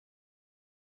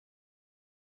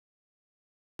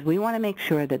We want to make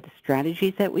sure that the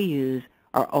strategies that we use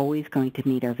are always going to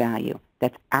meet our value.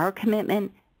 That's our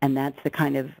commitment, and that's the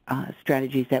kind of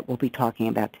strategies that we'll be talking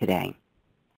about today.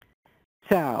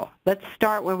 So let's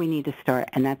start where we need to start,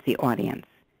 and that's the audience.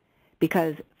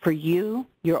 Because for you,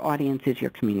 your audience is your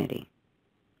community,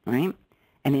 right?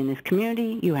 And in this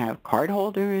community, you have card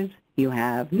holders, you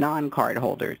have non-card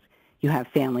holders, you have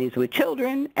families with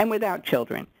children and without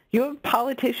children. You have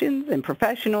politicians and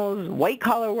professionals,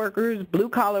 white-collar workers,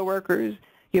 blue-collar workers.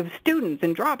 You have students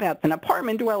and dropouts and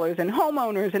apartment dwellers and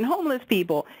homeowners and homeless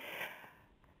people.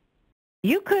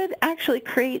 You could actually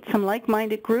create some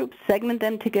like-minded groups, segment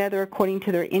them together according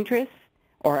to their interests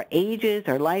or ages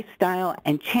or lifestyle,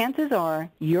 and chances are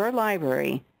your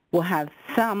library will have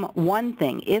one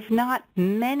thing, if not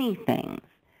many things,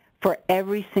 for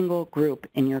every single group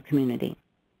in your community.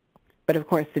 But of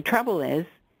course, the trouble is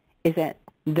that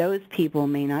those people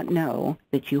may not know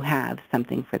that you have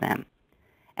something for them.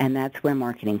 And that's where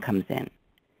marketing comes in.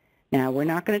 Now, we're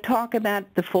not going to talk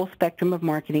about the full spectrum of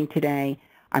marketing today.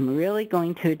 I'm really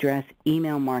going to address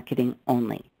email marketing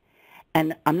only.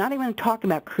 And I'm not even going to talk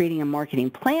about creating a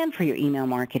marketing plan for your email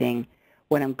marketing.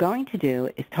 What I'm going to do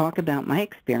is talk about my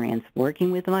experience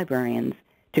working with librarians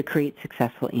to create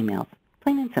successful emails,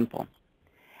 plain and simple.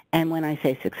 And when I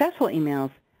say successful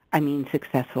emails, I mean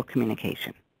successful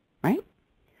communication, right?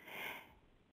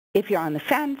 If you're on the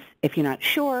fence, if you're not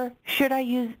sure, should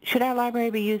our library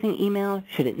be using email?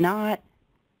 Should it not?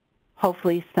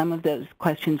 Hopefully some of those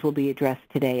questions will be addressed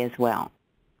today as well.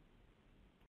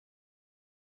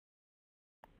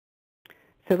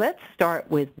 So let's start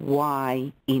with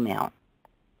why email.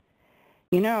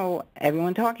 You know,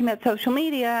 everyone's talking about social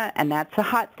media, and that's a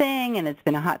hot thing, and it's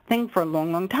been a hot thing for a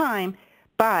long, long time.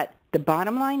 But the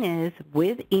bottom line is,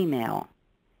 with email,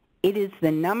 it is the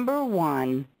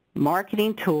 #1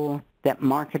 marketing tool that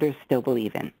marketers still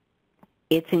believe in.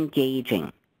 It's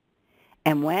engaging.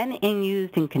 And when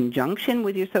used in conjunction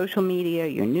with your social media,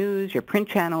 your news, your print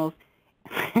channels,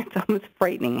 it's almost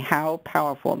frightening how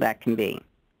powerful that can be.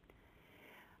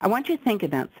 I want you to think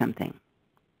about something.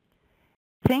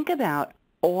 Think about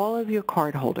all of your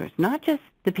card holders, not just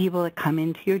the people that come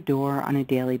into your door on a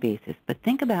daily basis, but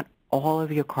think about all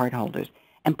of your card holders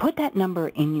and put that number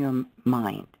in your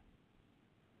mind.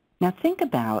 Now think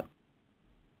about,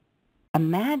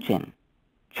 imagine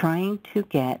trying to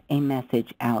get a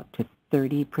message out to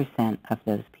 30% of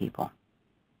those people.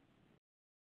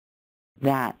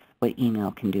 That's what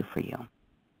email can do for you.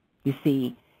 You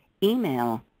see,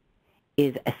 email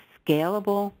is a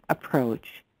scalable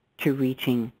approach to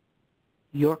reaching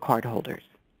your card holders.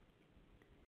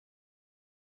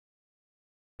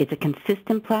 It's a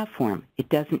consistent platform. It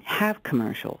doesn't have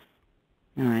commercials,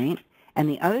 all right? And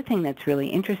the other thing that's really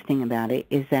interesting about it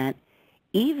is that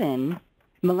even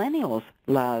millennials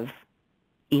love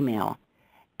email.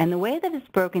 And the way that it's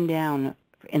broken down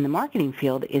in the marketing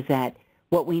field is that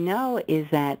what we know is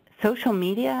that social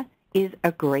media is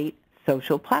a great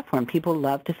social platform. People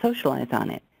love to socialize on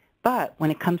it. But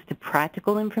when it comes to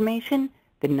practical information,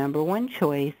 the #1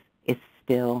 choice is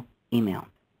still email.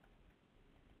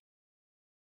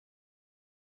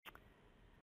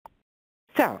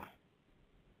 So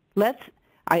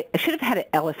I should have had an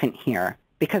elephant here,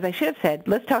 because I should have said,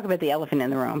 let's talk about the elephant in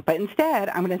the room. But instead,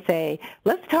 I'm going to say,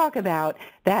 let's talk about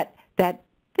that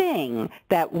thing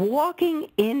that walking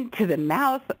into the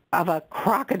mouth of a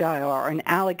crocodile or an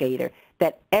alligator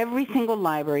that every single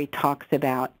library talks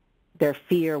about their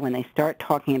fear when they start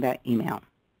talking about email.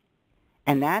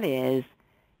 And that is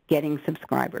getting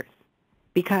subscribers.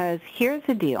 Because here's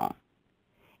the deal.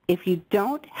 If you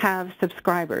don't have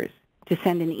subscribers to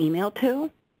send an email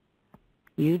to,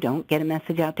 you don't get a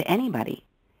message out to anybody.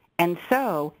 And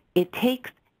so it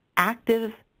takes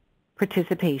active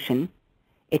participation.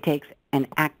 It takes an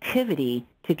activity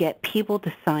to get people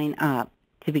to sign up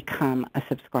to become a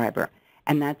subscriber.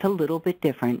 And that's a little bit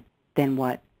different than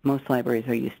what most libraries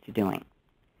are used to doing.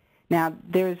 Now,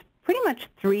 there's pretty much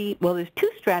there's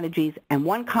 2 strategies and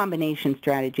 1 combination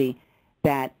strategy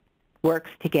that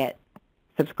works to get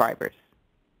subscribers.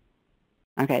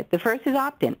 Okay, the first is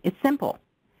opt-in. It's simple.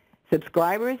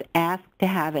 Subscribers ask to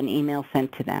have an email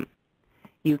sent to them.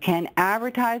 You can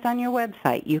advertise on your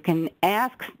website.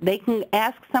 They can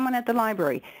ask someone at the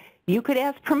library. You could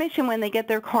ask permission when they get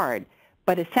their card.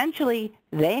 But essentially,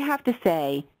 they have to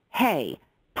say, hey,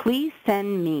 please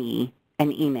send me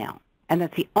an email. And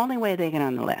that's the only way they get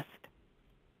on the list,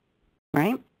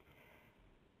 right?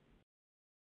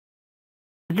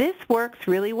 This works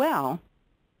really well,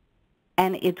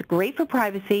 and it's great for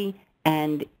privacy,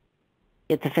 and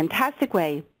it's a fantastic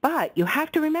way, but you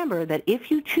have to remember that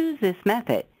if you choose this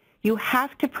method, you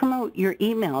have to promote your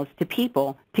emails to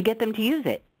people to get them to use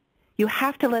it. You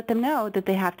have to let them know that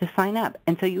they have to sign up.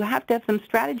 And so you have to have some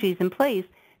strategies in place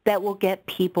that will get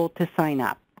people to sign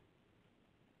up.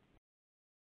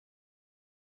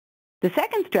 The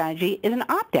second strategy is an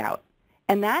opt-out,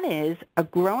 and that is a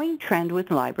growing trend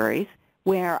with libraries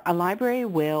where a library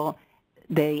will,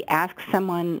 they ask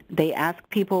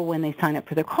people when they sign up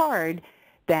for the card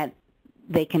that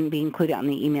they can be included on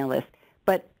the email list,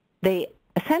 but they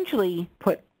essentially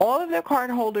put all of their card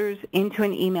holders into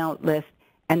an email list,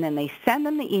 and then they send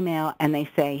them the email and they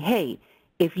say, hey,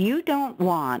 if you don't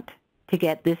want to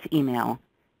get this email,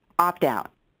 opt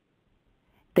out.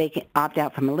 They can opt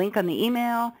out from a link on the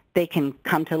email. They can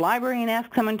come to the library and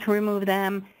ask someone to remove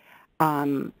them.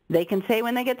 They can say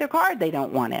when they get their card they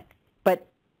don't want it. But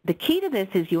the key to this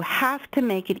is you have to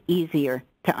make it easier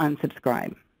to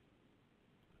unsubscribe.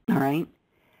 All right?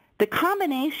 The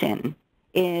combination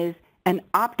is an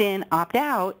opt-in,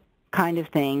 opt-out kind of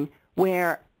thing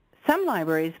where some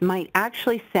libraries might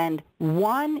actually send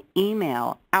one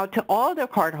email out to all their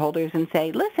card holders and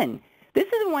say, listen, this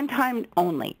is a one-time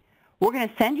only. We're going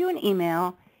to send you an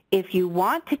email. If you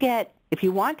want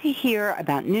to hear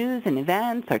about news and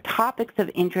events or topics of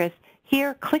interest,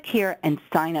 click here and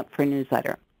sign up for a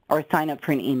newsletter or sign up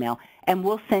for an email, and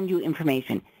we'll send you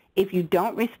information. If you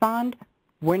don't respond,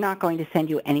 we're not going to send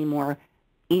you any more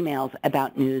emails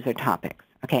about news or topics.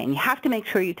 Okay, and you have to make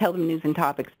sure you tell them news and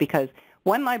topics because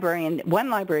one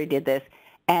library did this,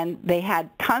 and they had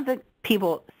tons of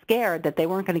people scared that they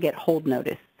weren't going to get hold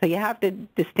notice. So you have to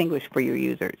distinguish for your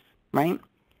users, right?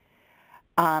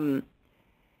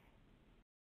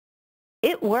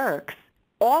 It works.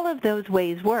 All of those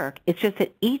ways work. It's just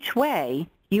that each way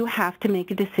you have to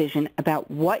make a decision about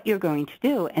what you're going to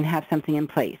do and have something in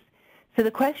place. So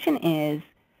the question is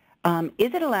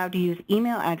it allowed to use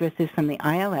email addresses from the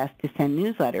ILS to send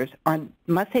newsletters, or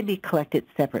must they be collected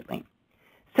separately?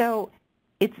 So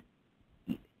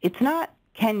it's not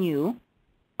can you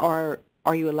or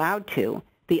are you allowed to.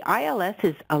 The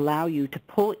ILSs allow you to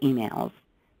pull emails,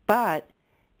 but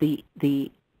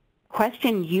the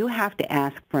question you have to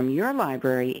ask from your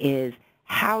library is,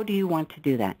 how do you want to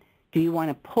do that? Do you want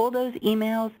to pull those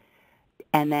emails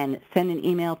and then send an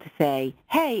email to say,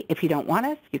 hey, if you don't want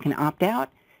us, you can opt out?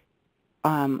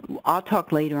 I'll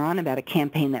talk later on about a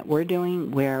campaign that we're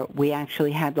doing where we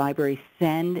actually had libraries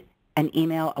send an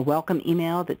email, a welcome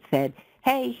email that said,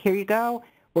 hey, here you go.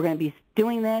 We're going to be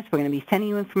doing this. We're going to be sending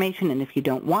you information, and if you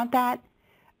don't want that,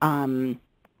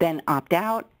 then opt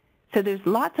out. So there's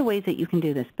lots of ways that you can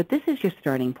do this, but this is your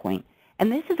starting point. And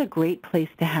this is a great place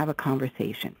to have a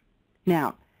conversation.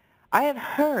 Now, I have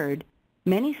heard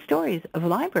many stories of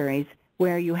libraries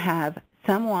where you have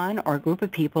someone or a group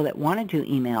of people that want to do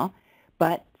email,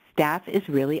 but staff is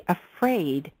really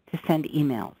afraid to send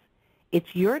emails.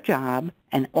 It's your job,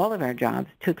 and all of our jobs,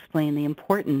 to explain the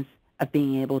importance of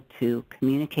being able to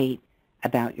communicate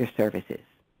about your services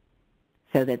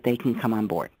so that they can come on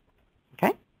board.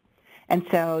 Okay? And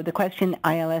so the question,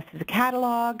 ILS is a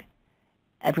catalog.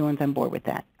 Everyone's on board with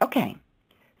that. Okay.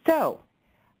 So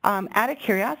out of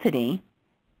curiosity,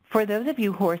 for those of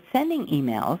you who are sending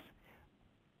emails,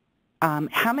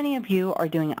 how many of you are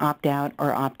doing opt-out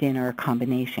or opt-in or a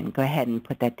combination? Go ahead and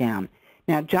put that down.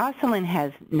 Now, Jocelyn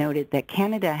has noted that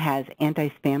Canada has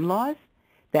anti-spam laws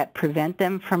that prevent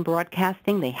them from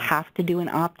broadcasting. They have to do an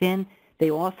opt-in. They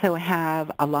also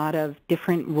have a lot of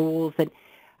different rules that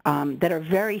are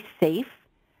very safe.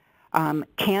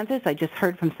 Kansas, I just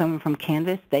heard from someone from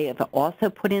Kansas, they have also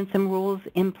put in some rules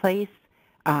in place.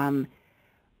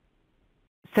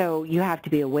 So you have to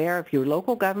be aware of your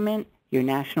local government, your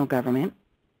national government.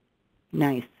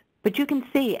 Nice. But you can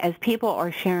see as people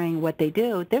are sharing what they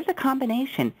do, there's a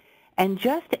combination. And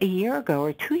just a year ago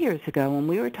or 2 years ago when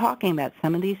we were talking about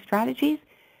some of these strategies,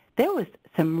 there was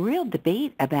some real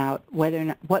debate about whether or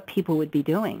not, what people would be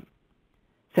doing.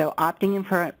 So opting in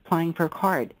for applying for a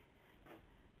card.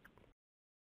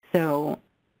 So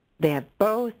they have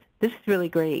both. This is really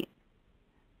great.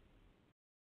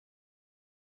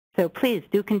 So please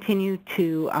do continue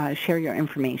to share your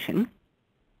information.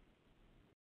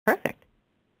 Perfect.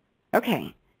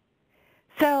 Okay.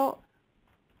 So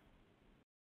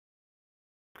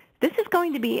this is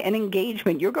going to be an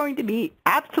engagement. You're going to be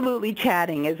absolutely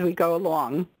chatting as we go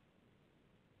along.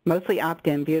 Mostly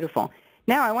opt-in. Beautiful.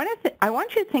 Now, I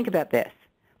want you to think about this.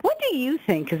 What do you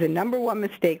think is the #1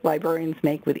 mistake librarians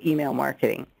make with email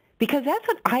marketing? Because that's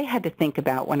what I had to think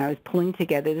about when I was pulling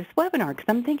together this webinar, because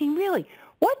I'm thinking, really,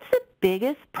 what's the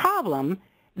biggest problem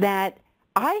that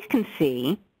I can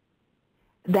see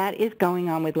that is going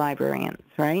on with librarians,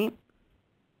 right?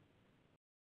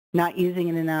 not using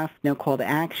it enough, no call to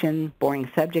action, boring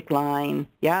subject line.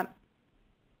 Yep.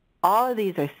 All of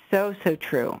these are so, so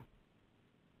true.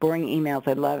 Boring emails,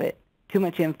 I love it. Too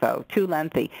much info, too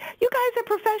lengthy. You guys are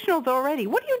professionals already.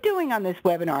 What are you doing on this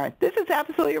webinar? This is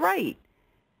absolutely right.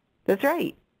 That's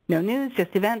right. No news,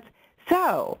 just events.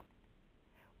 So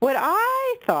what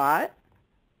I thought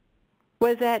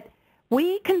was that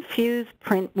we confuse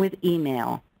print with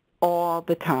email all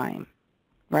the time,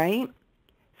 right?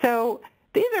 So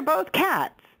these are both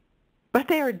cats, but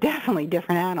they are definitely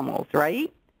different animals,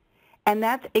 right? And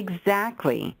that's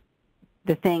exactly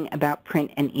the thing about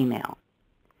print and email.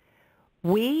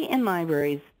 We in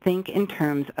libraries think in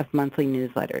terms of monthly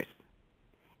newsletters.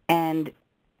 And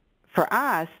for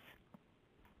us,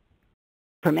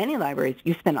 for many libraries,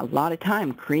 you spend a lot of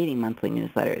time creating monthly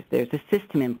newsletters. There's a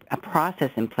system, a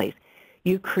process in place.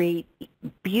 You create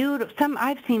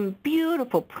I've seen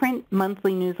beautiful print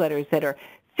monthly newsletters that are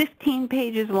 15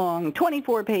 pages long,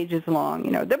 24 pages long.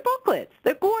 You know, they're booklets.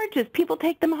 They're gorgeous. People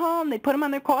take them home. They put them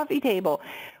on their coffee table.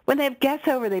 When they have guests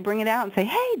over, they bring it out and say,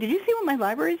 hey, did you see what my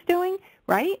library is doing?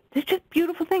 Right? It's just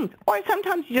beautiful things. Or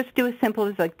sometimes you just do as simple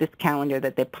as like this calendar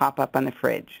that they pop up on the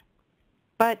fridge.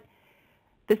 But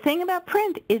the thing about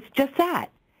print is just that.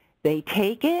 They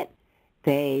take it,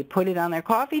 they put it on their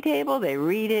coffee table, they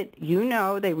read it. You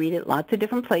know, they read it lots of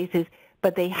different places,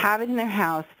 but they have it in their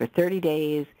house for 30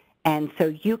 days, and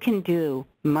so you can do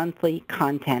monthly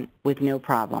content with no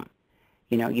problem.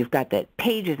 You know, you've got the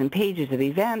pages and pages of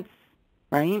events,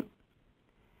 right?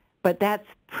 But that's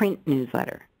print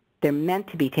newsletter. They're meant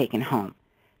to be taken home.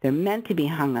 They're meant to be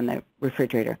hung on the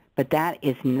refrigerator, but that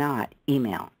is not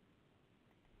email.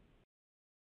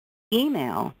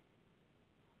 Email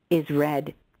is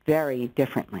read very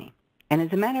differently. And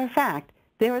as a matter of fact,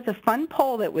 there was a fun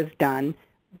poll that was done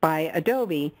by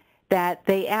Adobe that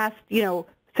they asked, you know,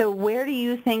 so where do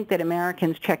you think that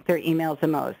Americans check their emails the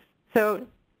most? So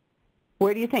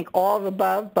where do you think? All of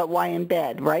above, but why in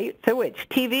bed, right? So which?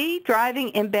 TV, driving,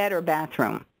 in bed, or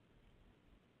bathroom?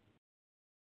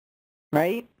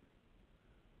 Right?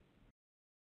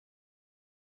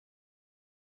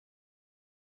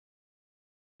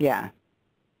 Yeah.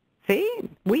 See?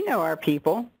 We know our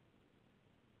people.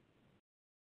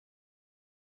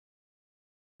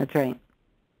 That's right.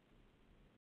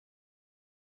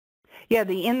 Yeah,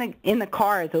 the in the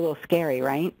car is a little scary,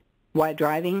 right? While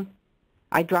driving,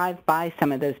 I drive by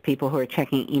some of those people who are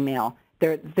checking email.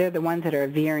 They're the ones that are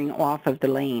veering off of the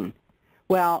lane.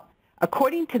 Well,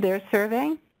 according to their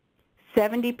survey,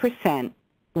 70%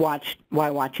 watch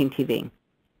while watching TV.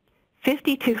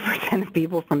 52% of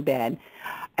people from bed,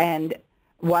 and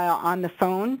while on the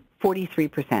phone,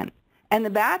 43%. And the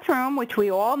bathroom, which we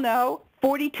all know,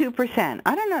 42%.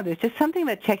 I don't know, there's just something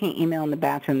about checking email in the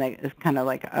bathroom that is kind of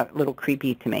like a little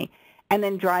creepy to me. And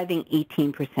then driving,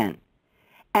 18%.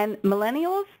 And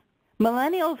millennials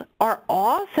are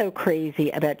also crazy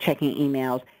about checking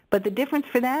emails, but the difference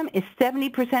for them is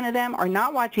 70% of them are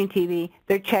not watching TV,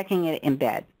 they're checking it in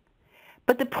bed.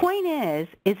 But the point is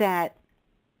that,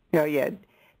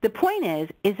 the point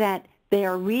is that they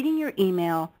are reading your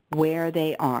email where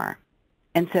they are.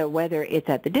 And so whether it's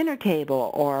at the dinner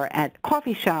table or at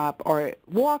coffee shop or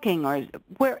walking or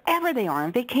wherever they are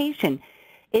on vacation,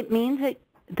 it means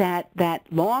that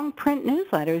long print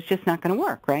newsletter is just not going to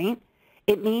work, right?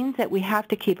 It means that we have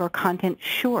to keep our content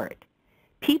short.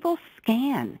 People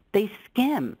scan, they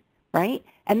skim, right?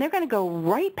 And they're going to go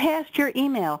right past your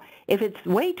email. If it's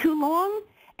way too long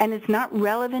and it's not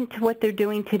relevant to what they're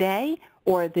doing today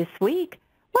or this week,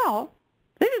 well,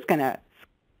 they're just going to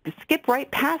skip right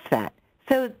past that.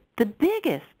 So the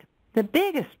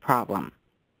biggest problem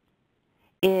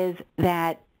is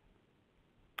that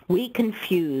we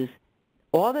confuse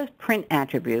all those print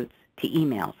attributes to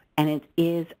emails, and it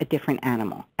is a different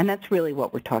animal. And that's really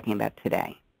what we're talking about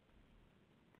today.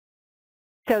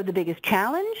 So the biggest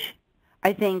challenge,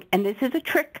 I think, and this is a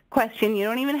trick question, you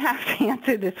don't even have to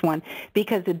answer this one,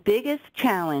 because the biggest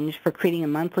challenge for creating a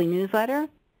monthly newsletter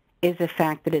is the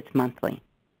fact that it's monthly.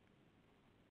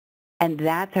 And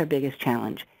that's our biggest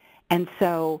challenge. And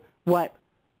so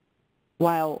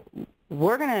while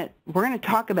we're going to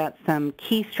talk about some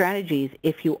key strategies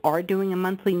if you are doing a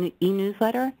monthly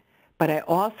e-newsletter, but I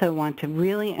also want to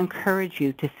really encourage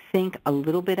you to think a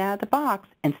little bit out of the box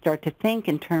and start to think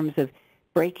in terms of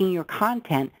breaking your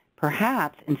content,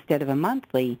 perhaps instead of a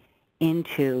monthly,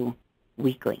 into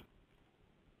weekly.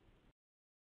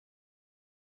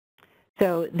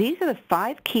 So these are the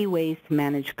 5 key ways to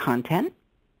manage content.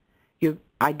 You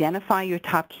identify your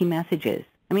top key messages.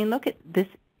 I mean, look at this.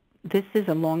 This is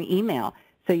a long email,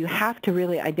 so you have to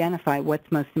really identify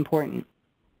what's most important.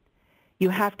 you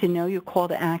have to know your call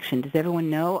to action. Does everyone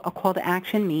know a call to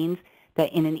action means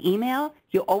that in an email,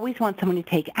 you always want someone to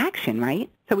take action, right?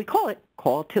 So we call it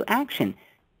call to action.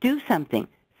 Do something.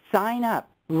 Sign up.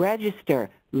 Register.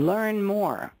 Learn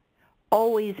more.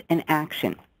 Always an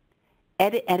action.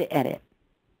 Edit, edit, edit.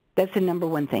 That's the number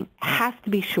one thing. Has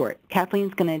to be short.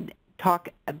 Kathleen's going to talk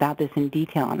about this in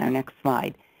detail on our next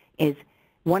slide, is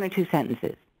 1 or 2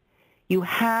 sentences. You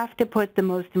have to put the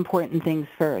most important things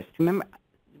first. Remember,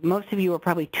 most of you are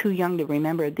probably too young to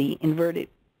remember the inverted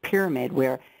pyramid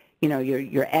where, you know,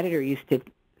 your editor used to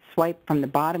swipe from the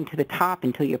bottom to the top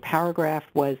until your paragraph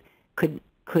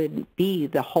could be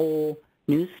the whole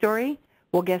news story.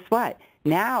 Well, guess what?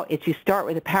 Now it's you start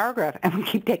with a paragraph and we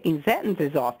keep taking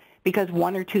sentences off because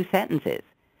 1 or 2 sentences.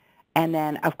 And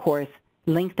then, of course,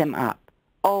 link them up.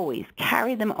 Always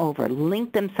carry them over.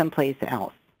 Link them someplace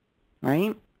else,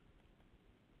 right?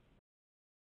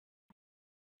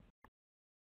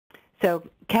 So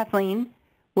Kathleen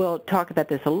will talk about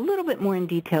this a little bit more in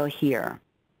detail here.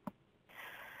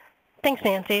 Thanks,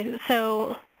 Nancy.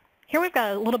 So here we've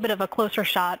got a little bit of a closer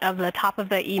shot of the top of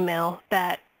the email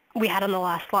that we had on the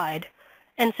last slide.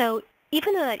 And so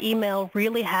even though that email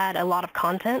really had a lot of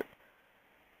content,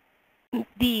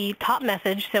 the top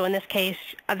message, so in this case,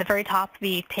 at the very top,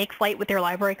 the take flight with your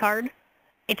library card,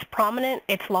 it's prominent,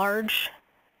 it's large,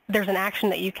 there's an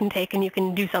action that you can take and you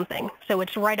can do something. So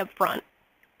it's right up front.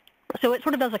 So it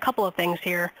sort of does a couple of things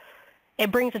here.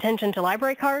 It brings attention to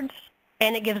library cards,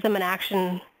 and it gives them an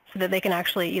action so that they can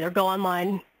actually either go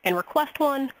online and request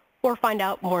one or find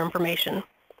out more information.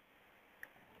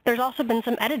 There's also been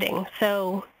some editing.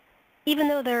 So even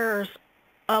though there's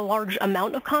a large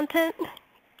amount of content,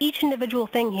 each individual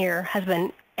thing here has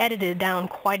been edited down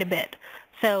quite a bit.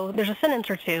 So there's a sentence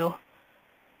or two,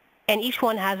 and each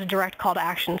one has a direct call to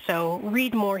action. So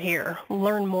read more here,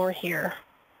 learn more here.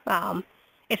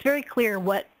 It's very clear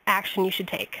what action you should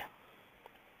take.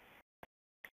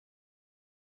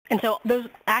 And so those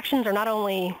actions are not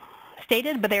only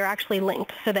stated, but they're actually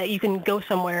linked so that you can go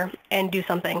somewhere and do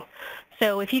something.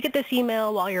 So if you get this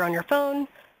email while you're on your phone,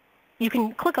 you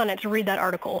can click on it to read that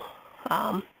article,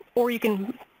 or you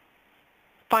can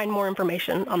find more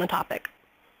information on the topic.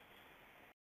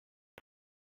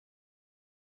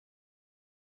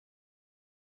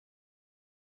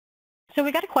 So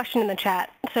we got a question in the chat.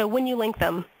 So when you link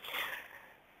them,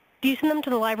 do you send them to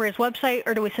the library's website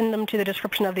or do we send them to the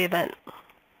description of the event?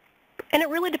 And it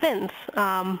really depends.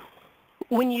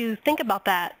 When you think about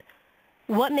that,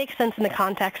 what makes sense in the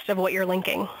context of what you're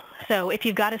linking? So if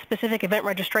you've got a specific event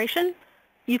registration,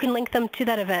 you can link them to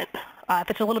that event. If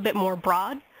it's a little bit more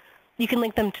broad, you can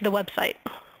link them to the website.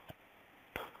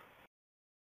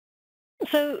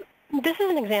 So this is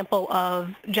an example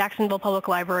of Jacksonville Public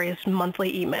Library's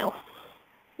monthly email.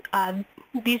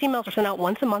 These emails are sent out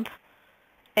once a month,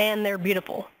 and they're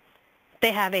beautiful.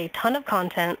 They have a ton of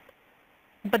content,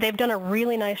 but they've done a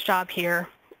really nice job here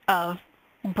of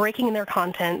breaking their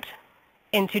content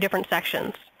into different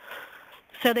sections.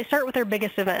 So they start with their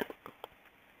biggest event.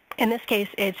 In this case,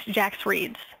 it's Jax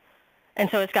Reads. And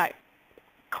so it's got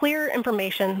clear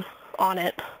information on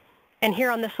it. And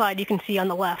here on this slide, you can see on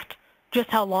the left just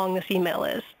how long this email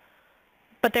is.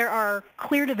 But there are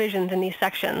clear divisions in these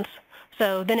sections.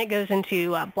 So then it goes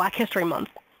into Black History Month.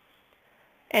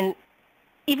 And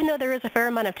even though there is a fair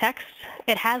amount of text,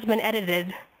 it has been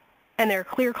edited, and there are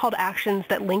clear call to actions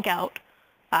that link out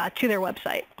to their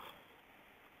website.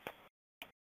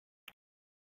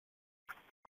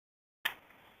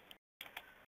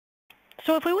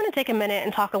 So if we want to take a minute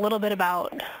and talk a little bit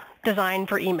about design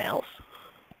for emails.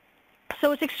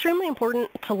 So it's extremely important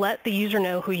to let the user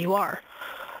know who you are.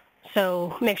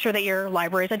 So make sure that your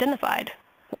library is identified.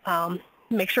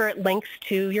 Make sure it links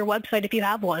to your website if you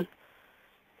have one.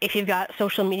 If you've got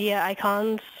social media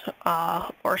icons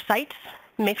or sites,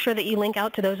 make sure that you link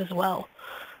out to those as well.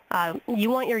 You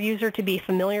want your user to be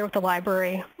familiar with the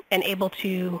library and able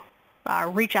to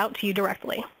reach out to you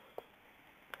directly.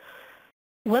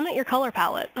 Limit your color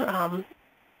palette.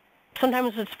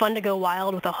 Sometimes it's fun to go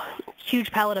wild with a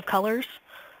huge palette of colors,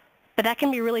 but that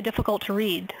can be really difficult to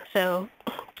read. So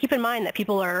keep in mind that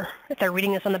people are, if they're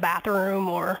reading this in the bathroom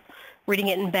or reading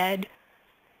it in bed,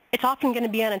 it's often going to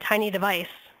be on a tiny device.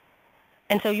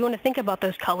 And so you want to think about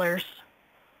those colors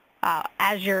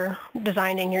as you're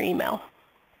designing your email.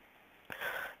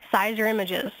 Size your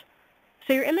images.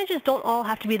 So your images don't all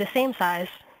have to be the same size,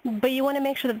 but you want to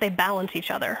make sure that they balance each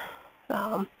other.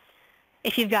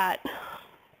 If you've got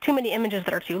too many images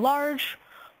that are too large,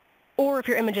 or if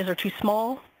your images are too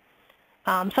small,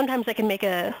 sometimes that can make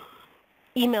an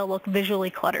email look visually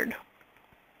cluttered.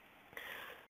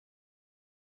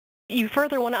 you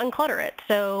further want to unclutter it.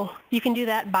 So you can do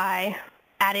that by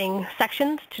adding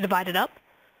sections to divide it up.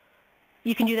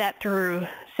 You can do that through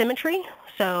symmetry,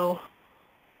 so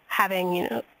having,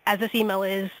 as this email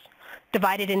is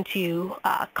divided into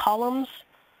columns,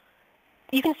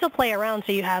 you can still play around,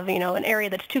 so you have, an area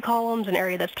that's 2 columns, an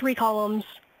area that's 3 columns,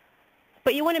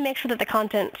 but you want to make sure that the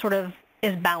content sort of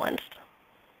is balanced.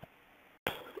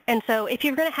 And so if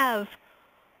you're going to have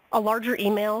a larger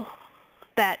email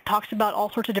that talks about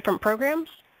all sorts of different programs,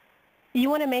 you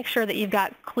want to make sure that you've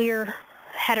got clear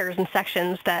headers and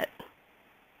sections that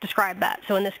describe that.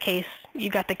 So in this case,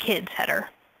 you've got the kids header.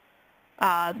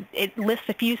 It lists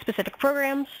a few specific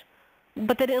programs,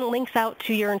 but then it links out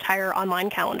to your entire online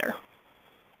calendar.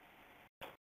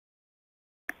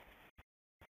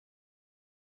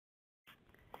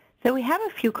 So we have a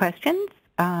few questions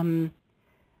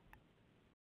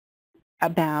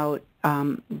about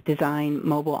design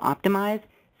mobile optimized.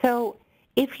 So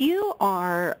if you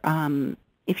are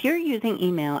if you're using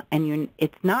email and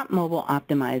it's not mobile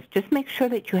optimized, just make sure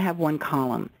that you have one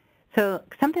column. So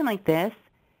something like this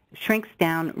shrinks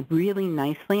down really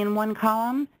nicely in one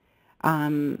column.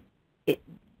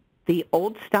 The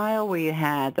old style where you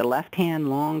had the left-hand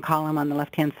long column on the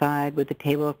left-hand side with the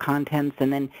table of contents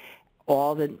and then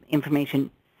all the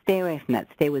information, stay away from that.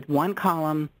 Stay with one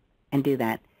column and do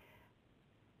that.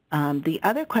 The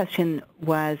other question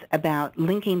was about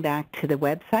linking back to the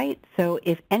website. So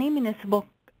if any municipal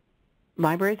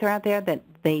libraries are out there that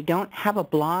they don't have a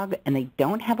blog and they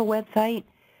don't have a website,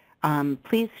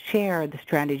 please share the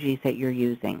strategies that you're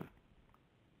using.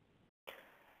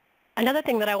 Another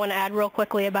thing that I want to add real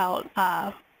quickly about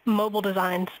mobile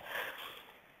designs,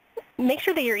 make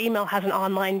sure that your email has an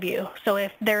online view. So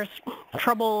if there's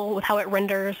trouble with how it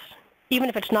renders, even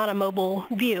if it's not a mobile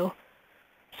view,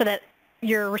 so that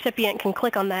your recipient can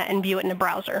click on that and view it in a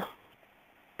browser.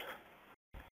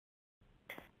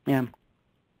 Yeah.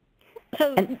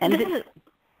 So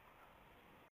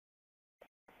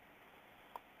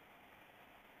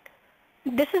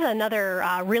this is another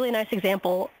really nice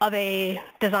example of a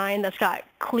design that's got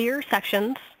clear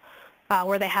sections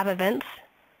where they have events.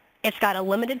 It's got a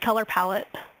limited color palette,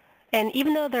 and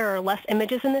even though there are less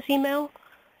images in this email,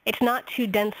 it's not too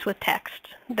dense with text.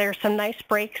 There's some nice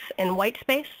breaks in white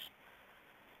space,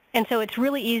 and so it's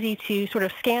really easy to sort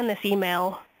of scan this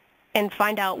email and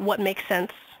find out what makes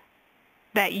sense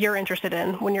that you're interested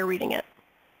in when you're reading it.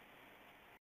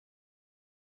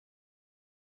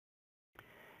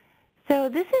 So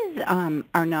this is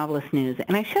our NoveList news,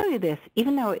 and I show you this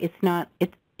even though it's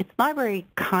library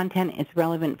content, it's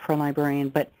relevant for a librarian,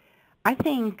 but I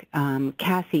think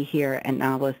Cassie here at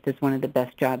NoveList is one of the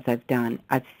best jobs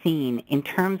I've seen in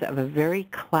terms of a very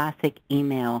classic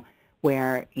email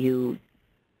where you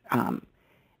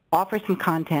offer some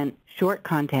content, short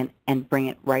content, and bring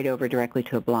it right over directly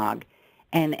to a blog.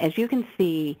 And as you can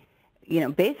see,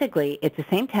 basically it's the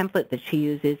same template that she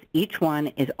uses. Each one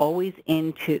is always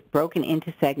broken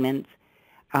into segments.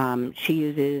 She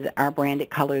uses our branded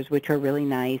colors, which are really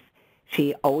nice.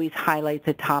 She always highlights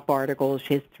the top articles.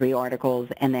 She has 3 articles,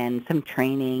 and then some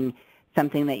training,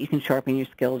 something that you can sharpen your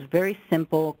skills. Very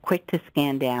simple, quick to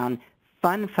scan down,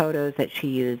 fun photos that she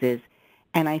uses.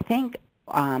 And I think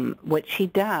what she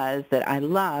does that I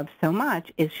love so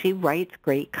much is she writes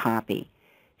great copy.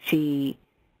 She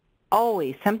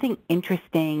always something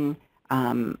interesting.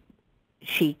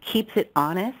 She keeps it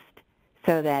honest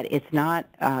so that it's not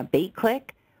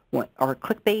bait-click or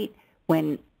clickbait.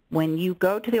 When you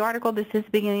go to the article, this is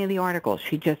the beginning of the article.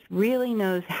 She just really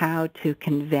knows how to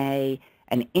convey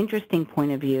an interesting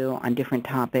point of view on different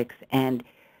topics. And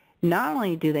not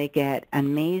only do they get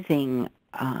amazing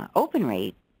open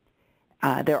rate,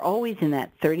 they're always in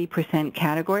that 30%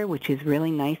 category, which is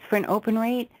really nice for an open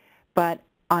rate, but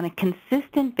on a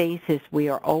consistent basis, we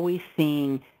are always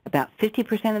seeing about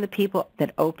 50% of the people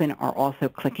that open are also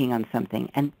clicking on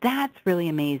something. And that's really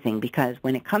amazing because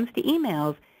when it comes to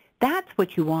emails, that's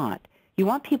what you want. You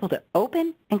want people to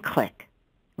open and click,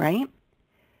 right?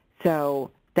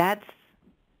 So that's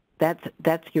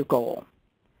your goal.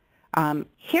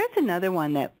 Here's another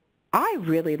one that I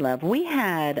really love. We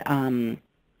had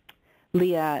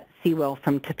Leah Sewell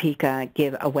from Topeka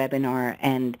give a webinar,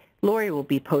 and Lori will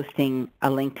be posting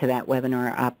a link to that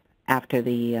webinar up after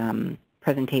the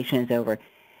presentation is over.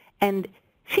 And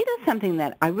she does something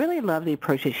that I really love the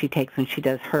approach that she takes when she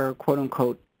does her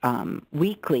quote-unquote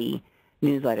weekly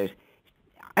newsletters.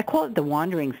 I call it the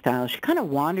wandering style. She kind of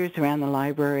wanders around the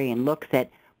library and looks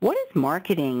at what is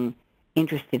marketing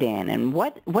interested in and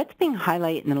what's being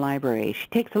highlighted in the library. She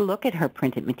takes a look at her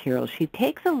printed materials. She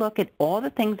takes a look at all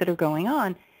the things that are going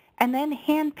on and then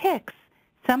handpicks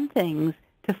some things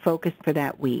to focus for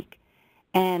that week.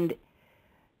 And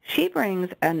she brings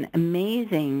an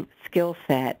amazing skill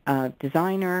set of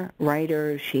designer,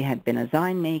 writer. She had been a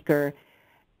sign maker.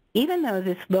 Even though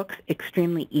this looks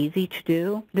extremely easy to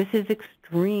do, this is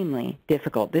extremely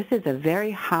difficult. This is a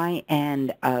very high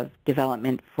end of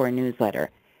development for a newsletter.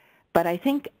 But I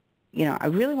think, I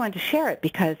really wanted to share it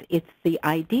because it's the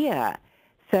idea.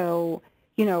 So,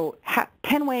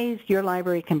 10 ways your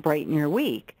library can brighten your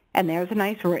week. And there's a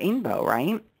nice rainbow,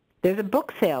 right? There's a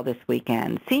book sale this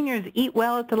weekend. Seniors eat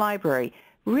well at the library.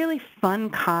 Really fun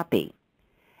copy.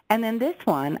 And then this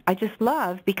one I just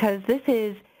love because this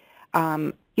is,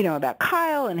 about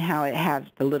Kyle and how it has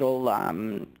the little,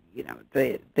 the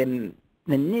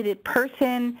knitted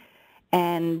person.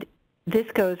 And this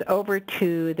goes over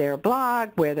to their blog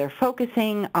where they're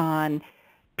focusing on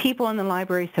people in the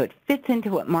library, so it fits into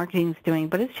what marketing is doing.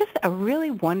 But it's just a really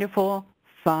wonderful,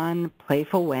 fun,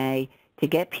 playful way to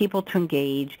get people to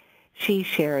engage. She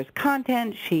shares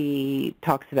content. She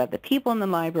talks about the people in the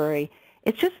library.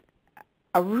 It's just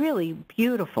a really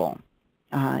beautiful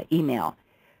email.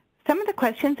 Some of the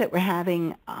questions that we're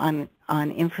having on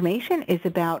information is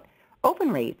about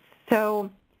open rates.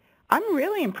 So I'm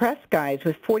really impressed, guys,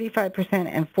 with 45%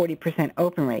 and 40%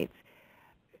 open rates.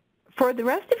 For the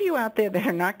rest of you out there that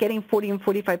are not getting 40 and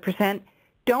 45%,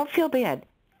 don't feel bad.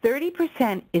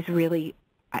 30% is really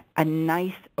a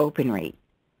nice open rate,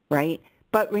 right?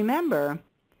 But remember,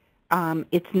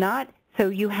 it's not, so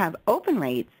you have open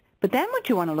rates, but then what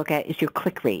you want to look at is your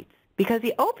click rates, because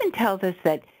the open tells us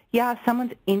that, yeah,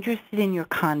 someone's interested in your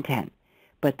content,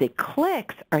 but the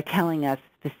clicks are telling us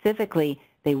specifically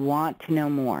they want to know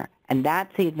more, and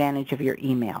that's the advantage of your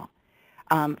email.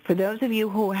 For those of you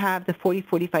who have the 40,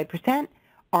 45%,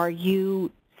 are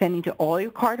you sending to all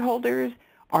your cardholders?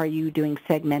 Are you doing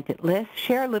segmented lists?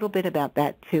 Share a little bit about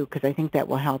that, too, because I think that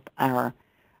will help our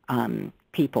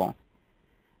people.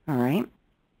 All right.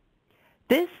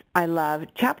 This I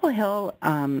love. Chapel Hill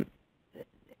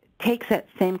takes that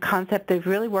same concept. They've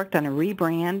really worked on a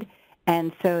rebrand,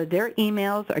 and so their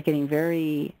emails are getting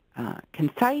very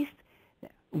concise,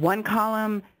 one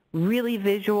column, really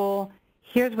visual.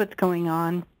 Here's what's going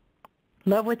on.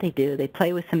 Love what they do. They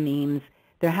play with some memes.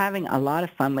 They're having a lot of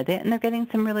fun with it, and they're getting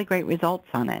some really great results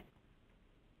on it.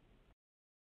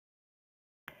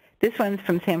 This one's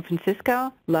from San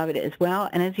Francisco. Love it as well.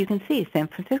 And as you can see, San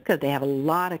Francisco, they have a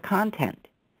lot of content.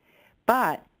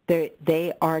 But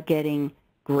they are getting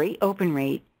great open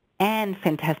rate and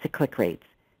fantastic click rates.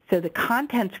 So the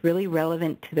content's really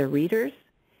relevant to their readers,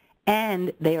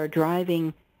 and they are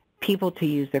driving people to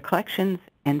use their collections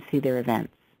and see their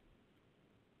events.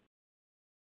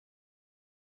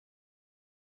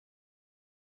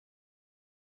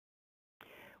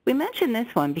 We mentioned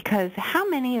this one because how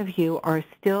many of you are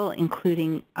still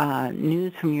including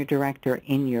news from your director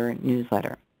in your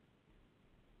newsletter?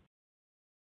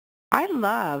 I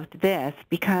loved this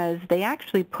because they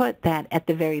actually put that at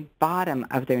the very bottom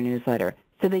of their newsletter.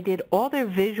 So they did all their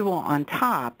visual on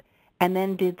top and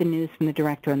then did the news from the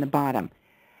director on the bottom.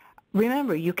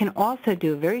 Remember, you can also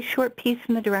do a very short piece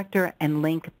from the director and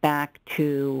link back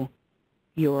to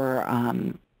your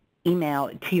email,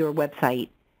 to your website,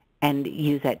 and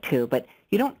use that too. But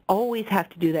you don't always have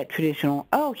to do that traditional,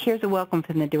 oh, here's a welcome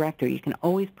from the director. You can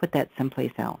always put that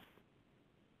someplace else.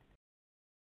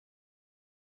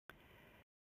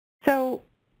 So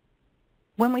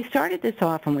when we started this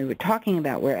off and we were talking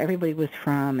about where everybody was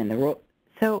from and the role,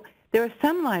 so there are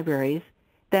some libraries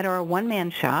that are a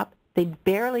one-man shop. They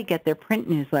barely get their print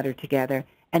newsletter together,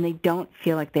 and they don't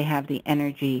feel like they have the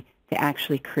energy to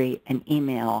actually create an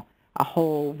email, a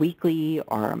whole weekly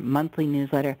or monthly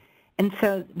newsletter. And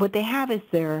so what they have is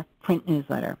their print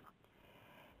newsletter.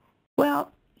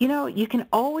 Well, you can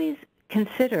always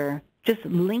consider just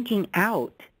linking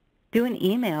out. Do an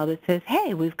email that says,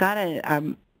 hey, we've got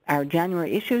our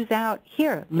January issues out.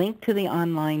 Here, link to the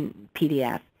online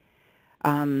PDF.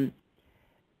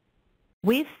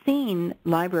 We've seen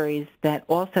libraries that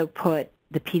also put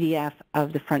the PDF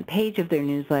of the front page of their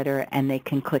newsletter, and they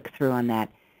can click through on that.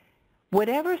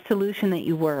 Whatever solution that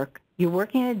you work, you're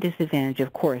working at a disadvantage,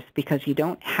 of course, because you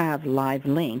don't have live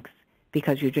links,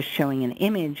 because you're just showing an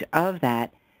image of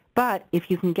that. But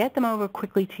if you can get them over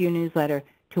quickly to your newsletter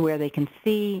to where they can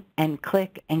see and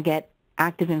click and get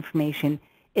active information,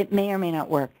 it may or may not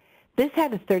work. This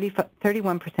had a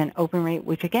 31% open rate,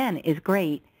 which, again, is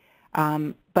great.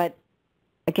 But,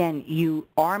 again, you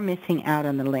are missing out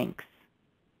on the links.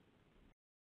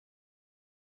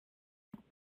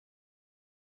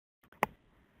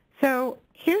 So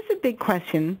here's a big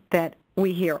question that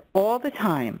we hear all the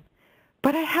time.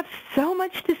 But I have so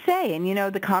much to say. And,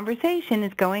 the conversation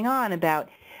is going on about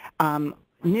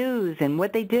news and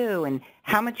what they do and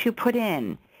how much you put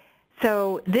in.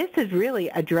 So this is really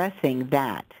addressing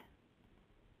that.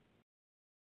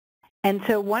 And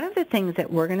so one of the things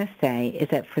that we're going to say is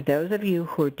that for those of you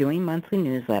who are doing monthly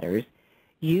newsletters,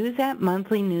 use that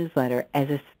monthly newsletter as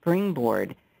a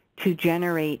springboard to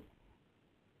generate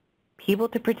people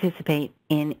to participate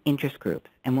in interest groups.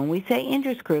 And when we say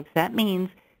interest groups, that means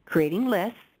creating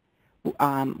lists,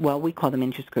 well, we call them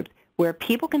interest groups, where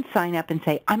people can sign up and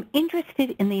say, I'm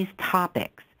interested in these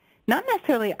topics. Not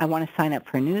necessarily I want to sign up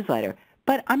for a newsletter,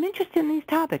 but I'm interested in these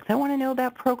topics. I want to know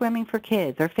about programming for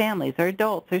kids or families or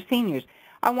adults or seniors.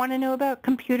 I want to know about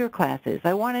computer classes.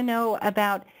 I want to know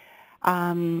about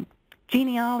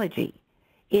genealogy.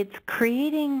 It's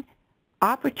creating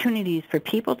opportunities for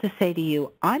people to say to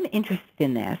you, I'm interested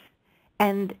in this,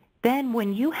 and then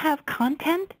when you have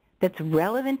content that's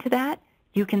relevant to that,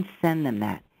 you can send them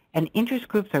that. And interest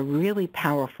groups are really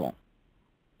powerful.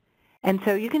 And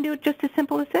so you can do it just as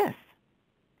simple as this.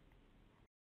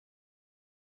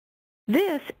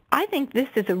 I think this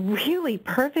is a really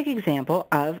perfect example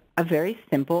of a very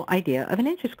simple idea of an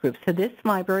interest group. So this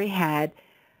library had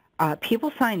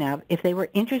people sign up if they were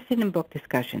interested in book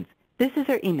discussions. This is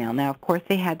their email. Now, of course,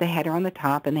 they had the header on the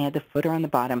top and they had the footer on the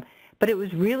bottom, but it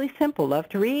was really simple. Love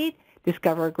to read,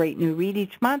 discover a great new read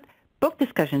each month, book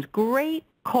discussions, great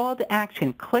call to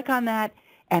action. Click on that,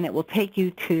 and it will take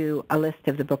you to a list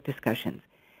of the book discussions.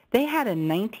 They had a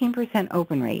 19%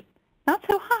 open rate. Not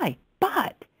so high,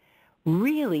 but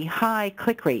really high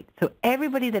click rate. So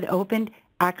everybody that opened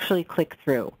actually clicked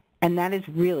through, and that is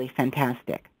really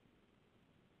fantastic.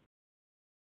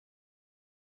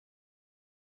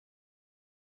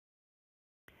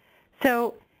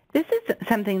 So this is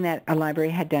something that a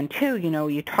library had done too. You know,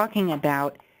 you're talking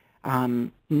about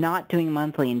not doing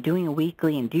monthly and doing a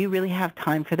weekly, and do you really have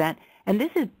time for that? And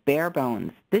this is bare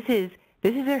bones. This is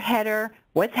their header,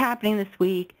 what's happening this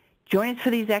week, join us for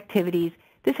these activities.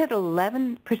 This had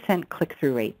 11%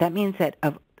 click-through rate. That means that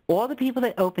of all the people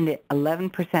that opened it,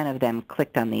 11% of them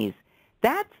clicked on these.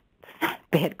 That's not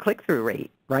a bad click-through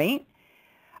rate, right?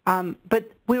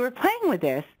 But we were playing with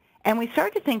this, and we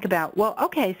started to think about, well,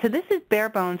 okay, so this is bare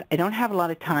bones. I don't have a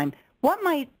lot of time. What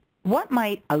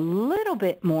might a little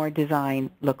bit more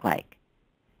design look like?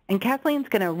 And Kathleen's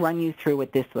going to run you through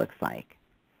what this looks like.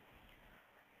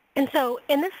 And so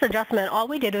in this adjustment, all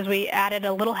we did was we added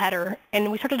a little header,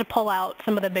 and we started to pull out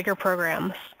some of the bigger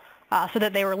programs so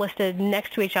that they were listed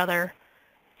next to each other.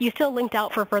 You still linked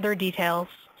out for further details,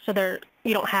 so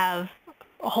you don't have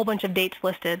a whole bunch of dates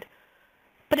listed.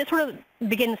 But it sort of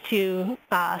begins to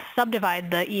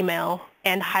subdivide the email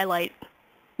and highlight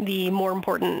the more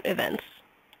important events.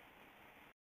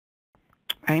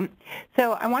 Right.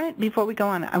 So before we go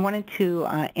on, I wanted to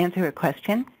answer a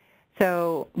question.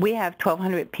 So we have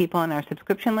 1,200 people on our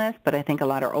subscription list, but I think a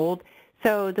lot are old.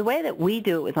 So the way that we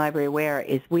do it with Library Aware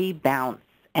is we bounce,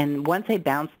 and once they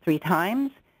bounce 3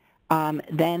 times,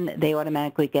 then they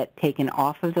automatically get taken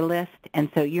off of the list, and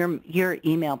so your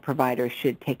email provider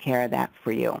should take care of that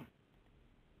for you.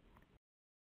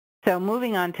 So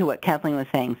moving on to what Kathleen was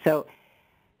saying. So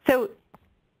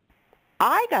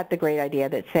I got the great idea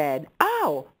that said,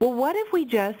 oh, well, what if we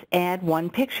just add one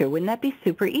picture? Wouldn't that be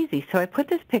super easy? So I put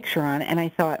this picture on, and I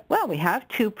thought, well, we have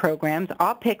 2 programs.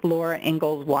 I'll pick Laura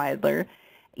Ingalls Wilder,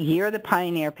 Year of the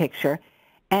Pioneer picture.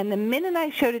 And the minute I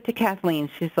showed it to Kathleen,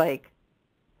 she's like,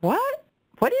 what?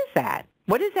 What is that?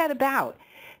 What is that about?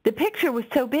 The picture was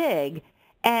so big,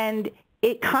 and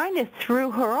it kind of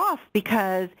threw her off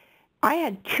because I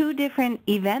had 2 different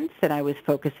events that I was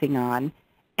focusing on,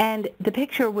 and the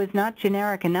picture was not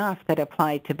generic enough that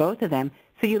applied to both of them.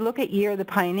 So you look at Year of the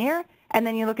Pioneer, and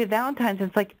then you look at Valentine's, and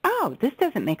it's like, oh, this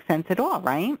doesn't make sense at all,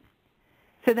 right?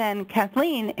 So then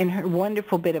Kathleen, in her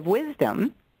wonderful bit of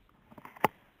wisdom.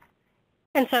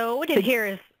 And so what we did here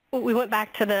is we went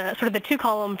back to the sort of the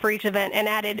 2-column for each event and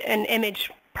added an image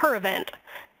per event.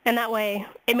 And that way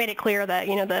it made it clear that,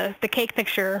 you know, the cake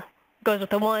picture goes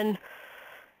with the one,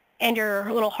 and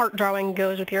your little heart drawing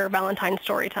goes with your Valentine's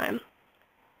story time.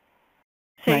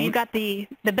 So You've got the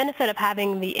benefit of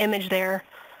having the image there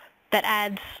that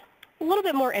adds a little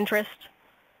bit more interest.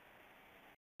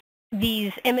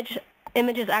 These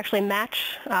images actually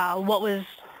match what was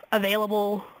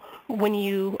available when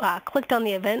you clicked on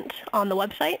the event on the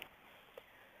website.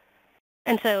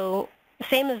 And so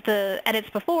same as the edits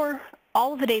before,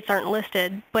 all of the dates aren't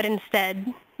listed, but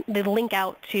instead they link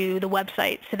out to the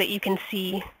website so that you can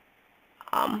see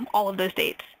all of those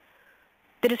dates.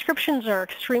 The descriptions are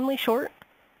extremely short,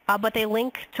 but they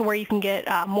link to where you can get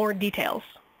more details.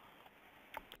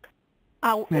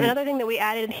 Another thing that we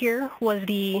added here was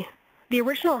the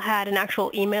original had an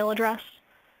actual email address,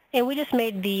 And we just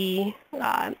made the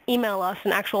email us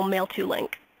an actual mail to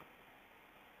link.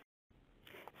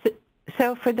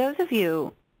 So for those of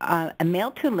you, a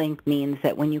mail to link means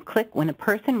that when a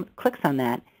person clicks on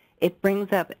that, it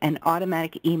brings up an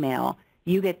automatic email.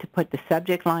 You get to put the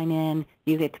subject line in.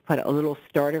 You get to put a little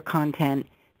starter content,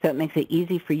 so it makes it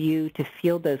easy for you to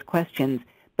field those questions.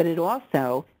 But it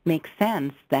also makes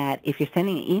sense that if you're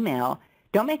sending an email,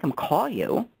 don't make them call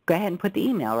you. Go ahead and put the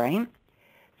email, right?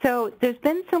 So there's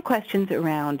been some questions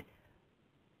around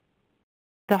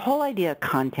the whole idea of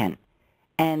content.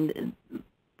 And,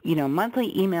 you know,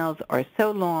 monthly emails are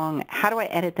so long. How do I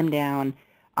edit them down?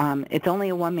 It's only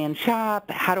a one-man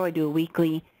shop. How do I do a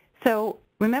weekly? So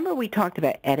remember we talked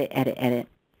about edit, edit, edit.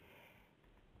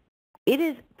 It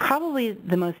is probably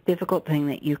the most difficult thing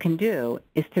that you can do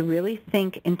is to really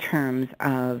think in terms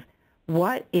of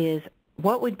what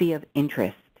would be of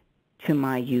interest to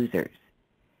my users.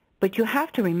 But you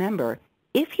have to remember,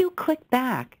 if you click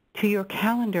back to your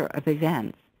calendar of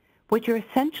events, what you're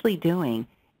essentially doing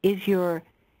is you're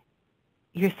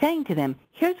saying to them,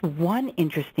 here's one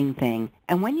interesting thing,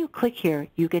 and when you click here,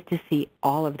 you get to see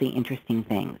all of the interesting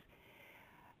things.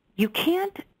 You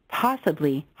can't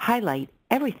possibly highlight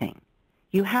everything.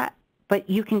 But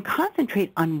you can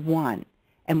concentrate on one,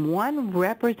 and one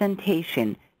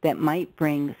representation that might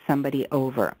bring somebody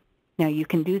over. Now, you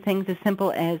can do things as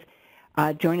simple as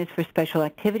join us for special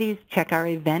activities, check our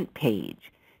event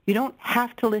page. You don't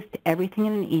have to list everything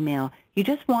in an email. You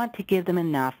just want to give them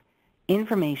enough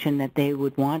information that they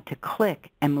would want to click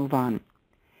and move on.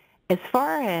 As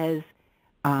far as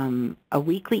a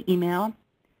weekly email,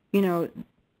 you know,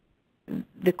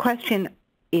 the question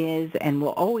is and will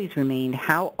always remain,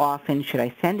 how often should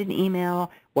I send an email?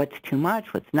 What's too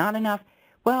much? What's not enough?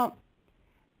 Well,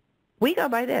 we go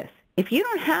by this. If you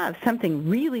don't have something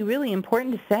really, really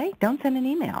important to say, don't send an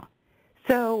email.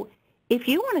 So if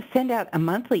you want to send out a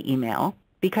monthly email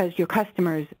because your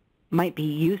customers might be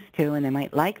used to and they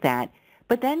might like that,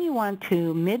 but then you want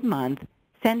to mid-month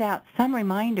send out some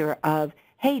reminder of,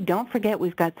 hey, don't forget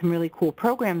we've got some really cool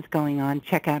programs going on.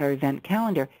 Check out our event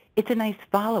calendar. It's a nice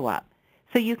follow-up.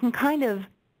 So you can kind of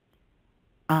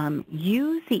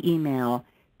use the email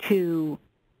to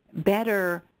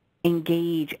better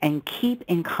engage and keep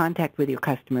in contact with your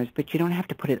customers, but you don't have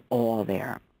to put it all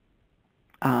there.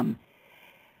 As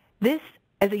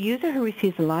a user who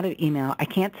receives a lot of email, I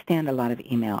can't stand a lot of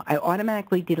email. I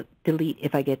automatically delete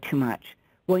if I get too much.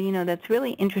 Well, you know, that's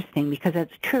really interesting because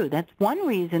that's true. That's one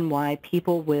reason why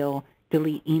people will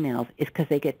delete emails is because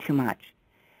they get too much.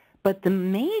 But the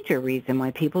major reason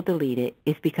why people delete it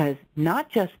is because not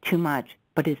just too much,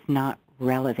 but it's not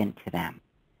relevant to them.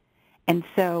 And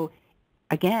so,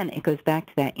 again, it goes back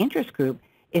to that interest group.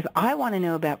 If I want to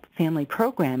know about family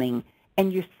programming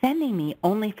and you're sending me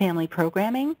only family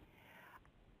programming,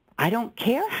 I don't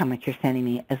care how much you're sending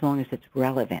me as long as it's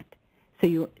relevant.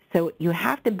 So you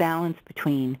have to balance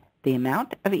between the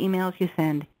amount of emails you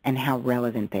send and how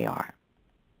relevant they are.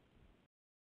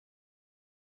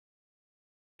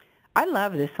 I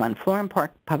love this one, Florham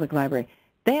Park Public Library.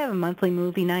 They have a monthly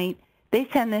movie night. They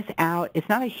send this out. It's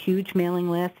not a huge mailing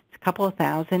list. It's a couple of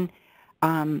thousand.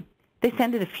 They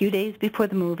send it a few days before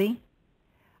the movie.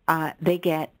 They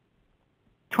get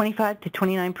 25 to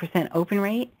 29% open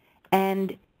rate,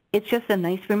 and it's just a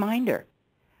nice reminder.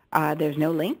 There's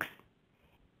no links,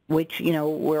 which, you know,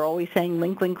 we're always saying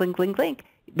link, link, link, link, link.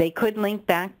 They could link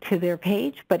back to their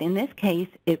page, but in this case,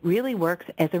 it really works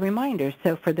as a reminder.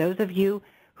 So for those of you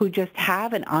who just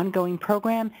have an ongoing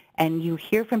program and you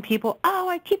hear from people, oh,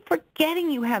 I keep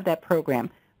forgetting you have that program,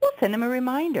 we'll send them a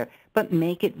reminder. But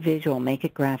make it visual, make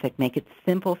it graphic, make it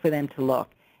simple for them to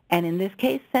look. And in this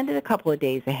case, send it a couple of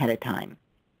days ahead of time.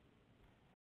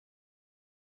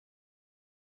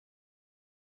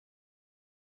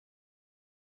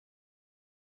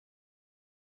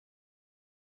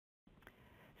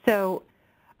 So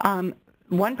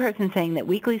one person saying that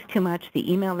weekly is too much.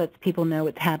 The email lets people know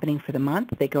what's happening for the month.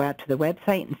 They go out to the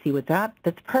website and see what's up.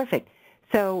 That's perfect.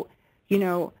 So, you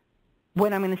know,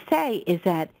 what I'm going to say is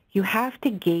that you have to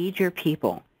gauge your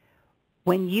people.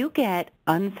 When you get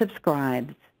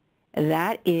unsubscribes,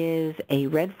 that is a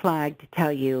red flag to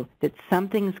tell you that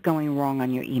something's going wrong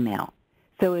on your email.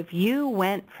 So if you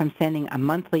went from sending a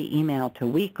monthly email to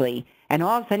weekly and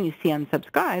all of a sudden you see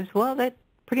unsubscribes, well, that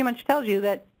pretty much tells you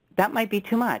that that might be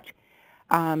too much.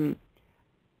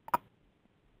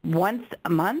 Once a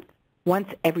month, once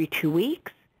every 2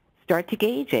 weeks, start to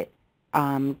gauge it.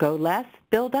 Go less,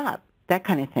 build up, that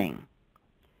kind of thing.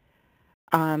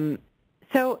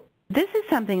 So this is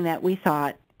something that we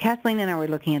thought, Kathleen and I were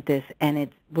looking at this, and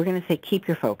we're going to say keep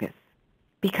your focus.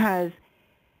 Because,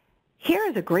 here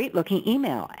is a great looking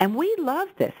email. And we love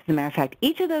this. As a matter of fact,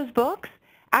 each of those books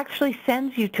actually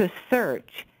sends you to a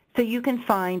search so you can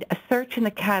find a search in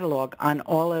the catalog on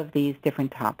all of these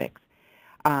different topics.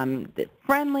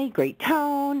 Friendly, great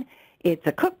tone, it's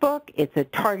a cookbook, it's a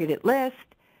targeted list,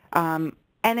 and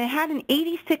it had an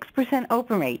 86%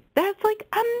 open rate. That's like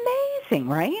amazing,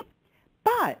 right?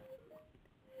 But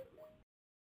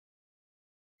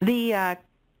the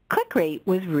click rate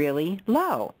was really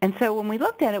low. And so when we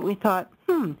looked at it, we thought,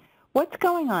 what's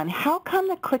going on? How come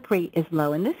the click rate is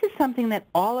low? And this is something that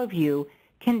all of you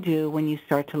can do when you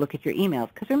start to look at your emails.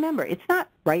 Because remember, it's not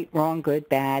right, wrong, good,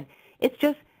 bad. It's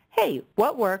just, hey,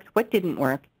 what worked, what didn't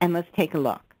work, and let's take a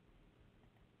look.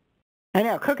 I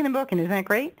know, cooking and booking, isn't that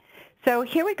great? So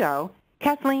here we go.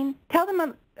 Kathleen, tell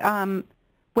them,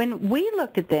 when we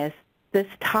looked at this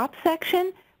top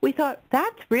section, we thought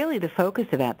that's really the focus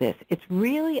about this. It's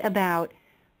really about,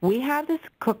 we have this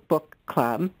cookbook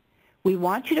club. We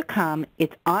want you to come.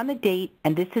 It's on the date,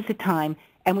 and this is the time.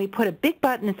 And we put a big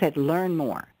button that said, learn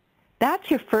more. That's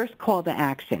your first call to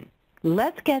action.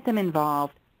 Let's get them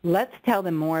involved. Let's tell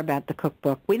them more about the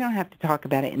cookbook. We don't have to talk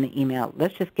about it in the email.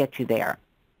 Let's just get you there,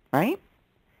 right?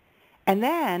 And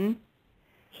then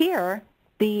here,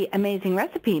 the amazing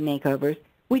recipe makeovers,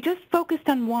 we just focused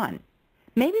on one.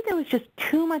 Maybe there was just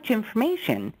too much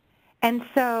information. And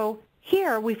so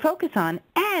here we focus on,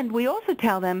 and we also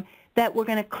tell them that we're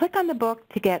going to click on the book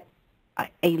to get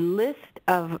a list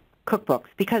of cookbooks,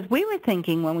 because we were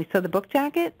thinking when we saw the book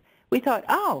jacket, we thought,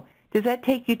 oh, does that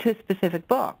take you to a specific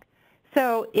book?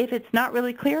 So if it's not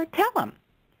really clear, tell them.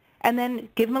 And then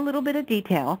give them a little bit of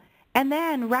detail. And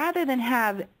then rather than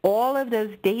have all of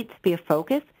those dates be a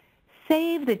focus,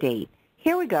 save the date.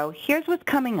 Here we go. Here's what's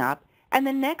coming up. And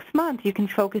then next month you can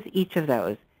focus each of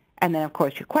those. And then, of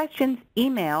course, your questions,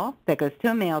 email that goes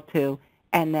to a mail to,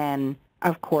 and then,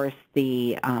 of course,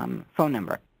 the phone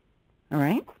number. All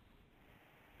right?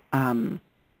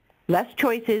 Less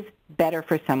choices, better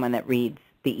for someone that reads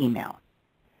the email.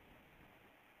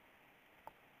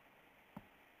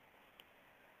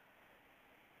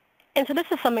 And so this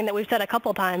is something that we've said a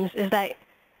couple times, is that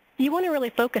you want to really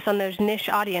focus on those niche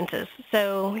audiences.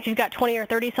 So if you've got 20 or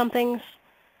 30-somethings,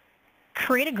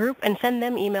 create a group and send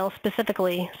them emails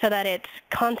specifically so that it's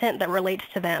content that relates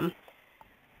to them.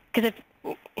 Because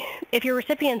if your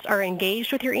recipients are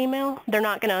engaged with your email, they're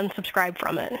not going to unsubscribe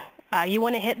from it. You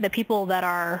want to hit the people that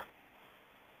are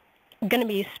going to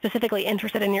be specifically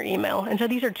interested in your email. And so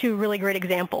these are two really great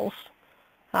examples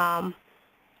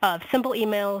of simple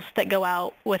emails that go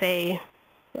out with a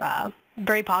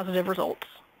very positive results.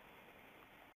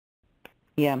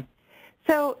 Yeah.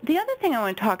 So the other thing I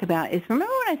want to talk about is,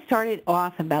 remember when I started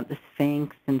off about the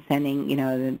Sphinx and sending,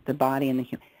 the body and the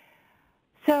human?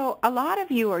 So a lot of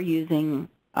you are using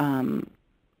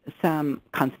some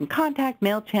Constant Contact,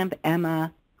 MailChimp,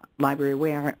 Emma, Library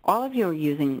Aware. All of you are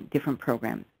using different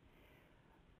programs.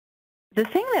 The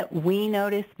thing that we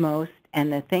notice most,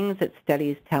 and the things that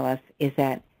studies tell us, is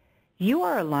that you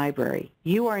are a library.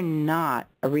 You are not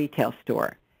a retail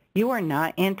store. You are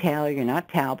not Ann Taylor. You're not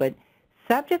Talbot.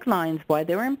 Subject lines, while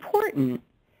they're important,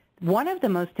 one of the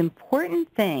most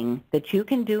important things that you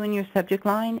can do in your subject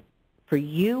line for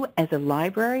you as a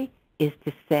library is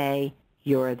to say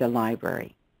you're the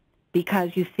library.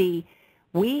 Because you see,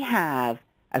 we have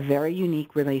a very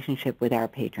unique relationship with our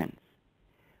patrons.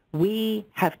 We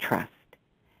have trust.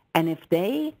 And if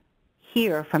they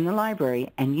hear from the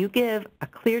library and you give a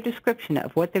clear description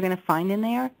of what they're going to find in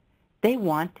there, they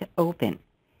want to open.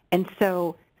 And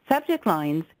so subject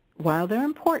lines, while they're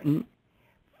important,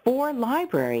 for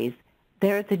libraries,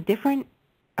 there's a different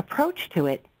approach to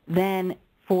it than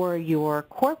for your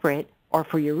corporate or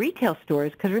for your retail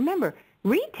stores. Because remember,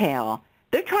 retail,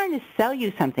 they're trying to sell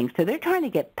you something, so they're trying to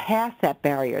get past that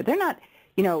barrier. They're not,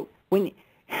 when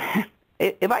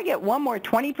if I get one more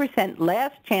 20%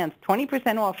 last chance,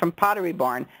 20% off from Pottery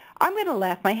Barn, I'm going to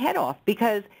laugh my head off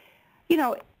because,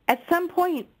 at some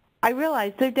point I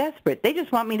realize they're desperate. They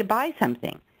just want me to buy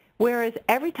something. Whereas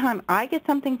every time I get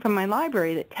something from my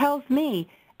library that tells me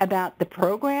about the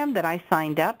program that I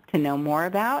signed up to know more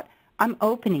about, I'm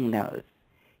opening those.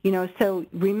 So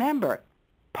remember,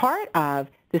 part of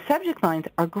the subject lines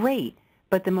are great,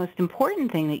 but the most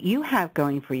important thing that you have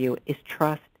going for you is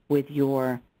trust with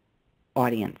your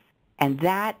audience. And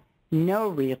that no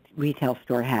retail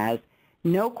store has,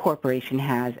 no corporation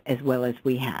has, as well as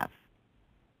we have.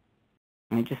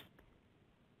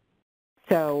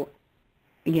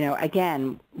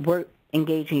 Again, we're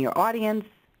engaging your audience.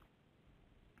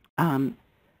 But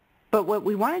what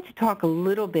we wanted to talk a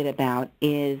little bit about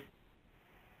is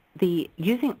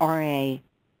using RA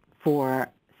for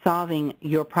solving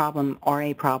your problem or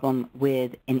a problem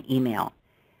with an email.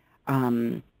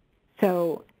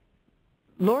 So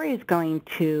Lori is going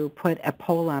to put a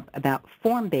poll up about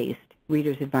form-based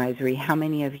Reader's Advisory. How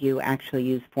many of you actually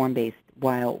use form-based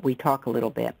while we talk a little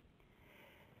bit?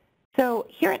 So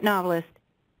here at NoveList,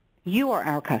 you are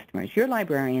our customers. You're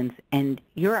librarians, and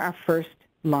you're our first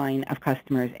line of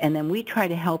customers, and then we try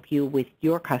to help you with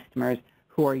your customers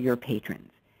who are your patrons.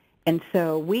 And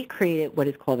so we created what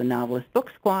is called the NoveList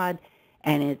Book Squad,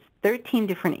 and it's 13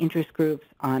 different interest groups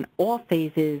on all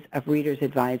phases of Reader's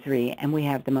Advisory, and we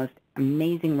have the most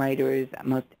amazing writers,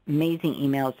 most amazing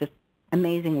emails, just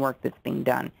amazing work that's being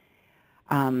done.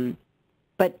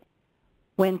 But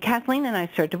when Kathleen and I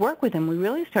started to work with them, we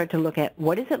really started to look at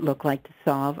what does it look like to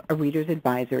solve a Reader's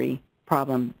Advisory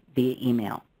problem via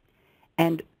email.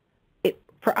 And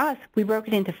for us, we broke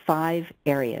it into 5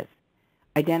 areas.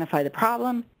 Identify the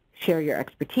problem, share your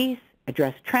expertise,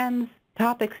 address trends,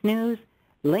 topics, news,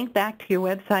 link back to your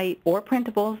website or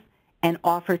printables, and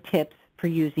offer tips for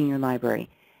using your library.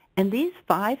 And these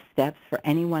 5 steps for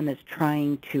anyone that's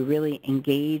trying to really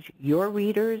engage your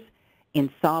readers in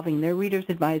solving their Reader's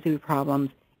Advisory problems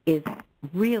is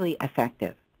really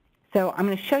effective. So I'm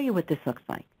going to show you what this looks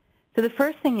like. So the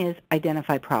first thing is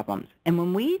identify problems. And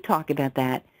when we talk about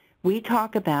that, we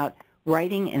talk about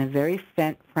writing in a very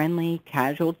friendly,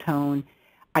 casual tone,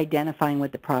 identifying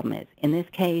what the problem is. In this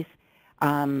case,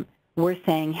 we're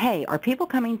saying, hey, are people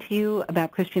coming to you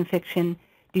about Christian fiction?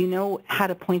 Do you know how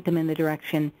to point them in the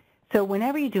direction? So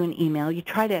whenever you do an email, you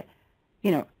try to,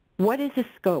 what is the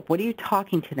scope? What are you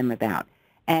talking to them about?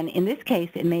 And in this case,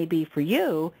 it may be for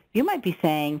you, you might be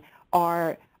saying,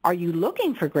 are you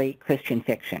looking for great Christian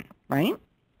fiction, right?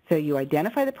 So you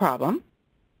identify the problem.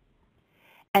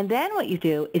 And then what you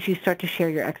do is you start to share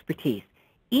your expertise.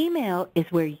 Email is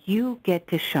where you get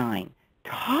to shine.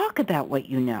 Talk about what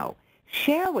you know.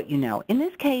 Share what you know. In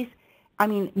this case,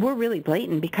 we're really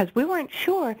blatant because we weren't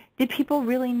sure, did people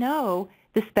really know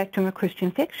the spectrum of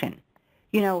Christian fiction?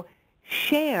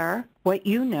 Share what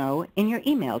you know in your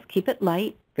emails. Keep it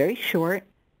light, very short,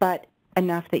 but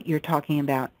enough that you're talking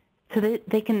about so that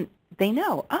they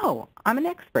know, oh, I'm an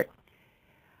expert.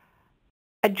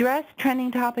 Address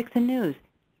trending topics and news.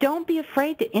 Don't be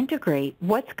afraid to integrate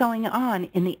what's going on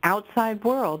in the outside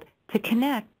world to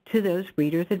connect to those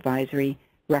Reader's Advisory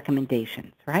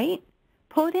recommendations, right?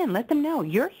 Pull it in. Let them know.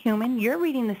 You're human. You're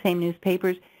reading the same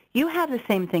newspapers. You have the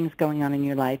same things going on in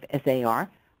your life as they are.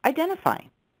 Identify.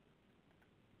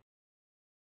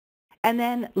 And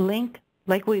then link,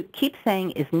 like we keep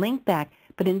saying, is link back.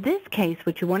 But in this case,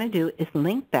 what you want to do is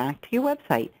link back to your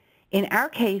website. In our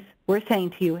case, we're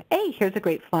saying to you, hey, here's a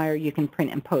great flyer you can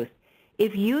print and post.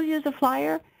 If you use a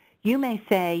flyer, you may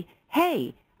say,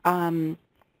 hey,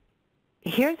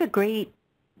 here's a great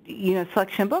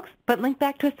selection of books, but link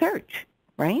back to a search,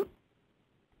 right?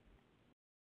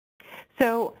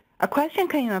 So a question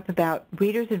came up about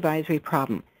Reader's Advisory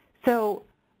problem. So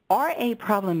RA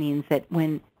problem means that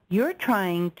when you're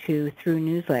trying to, through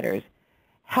newsletters,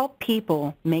 help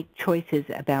people make choices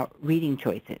about reading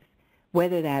choices,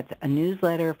 whether that's a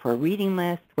newsletter for a reading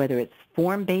list, whether it's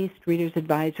form-based Reader's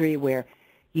Advisory where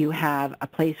you have a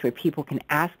place where people can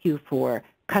ask you for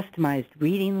customized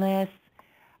reading lists,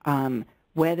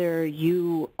 whether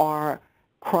you are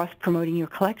cross-promoting your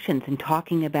collections and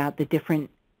talking about the different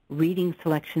reading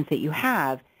selections that you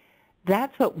have,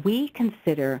 that's what we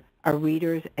consider a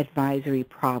Reader's Advisory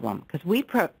problem, because we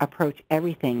approach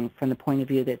everything from the point of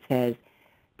view that says,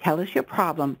 tell us your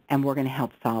problem and we're going to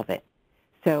help solve it.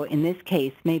 So in this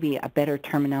case, maybe a better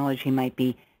terminology might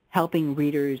be helping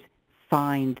readers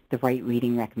find the right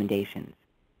reading recommendations,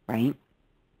 right?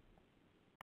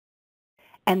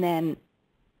 And then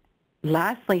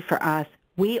lastly for us,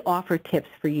 we offer tips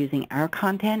for using our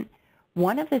content.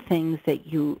 One of the things that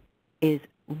is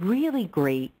really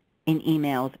great in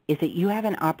emails is that you have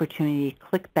an opportunity to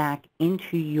click back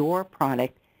into your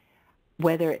product,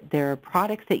 whether there are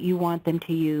products that you want them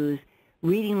to use,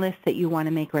 reading lists that you want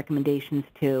to make recommendations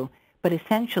to, but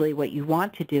essentially what you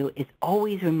want to do is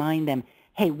always remind them,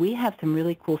 hey, we have some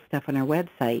really cool stuff on our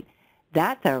website.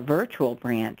 That's our virtual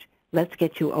branch. Let's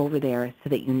get you over there so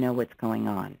that you know what's going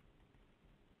on.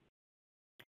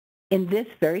 In this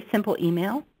very simple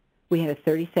email, we had a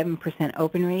 37%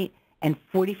 open rate, and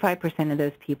 45% of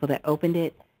those people that opened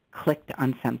it clicked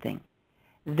on something.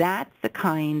 That's the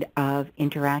kind of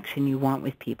interaction you want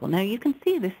with people. Now, you can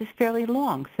see this is fairly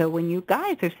long, so when you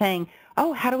guys are saying,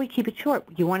 oh, how do we keep it short?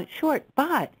 You want it short,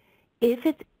 but if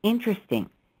it's interesting,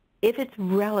 if it's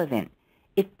relevant,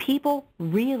 if people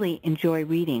really enjoy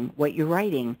reading what you're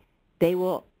writing, they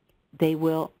will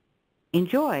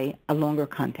enjoy a longer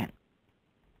content.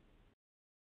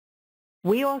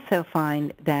 We also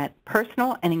find that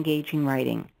personal and engaging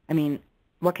writing, I mean,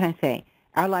 what can I say?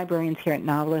 Our librarians here at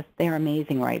NoveList, they are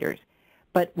amazing writers.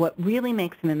 But what really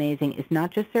makes them amazing is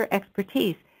not just their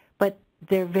expertise, but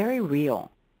they're very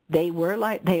real. They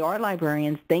are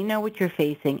librarians, they know what you're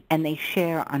facing, and they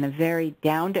share on a very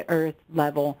down-to-earth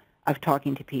level of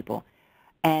talking to people.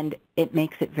 And it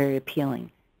makes it very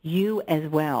appealing. You as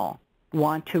well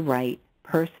want to write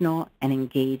personal and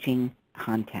engaging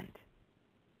content.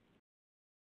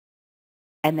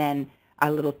 And then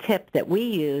a little tip that we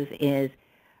use is,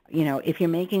 you know, if you're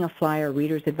making a flyer,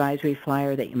 reader's advisory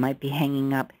flyer that you might be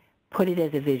hanging up, put it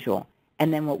as a visual.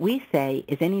 And then what we say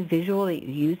is any visual that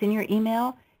you use in your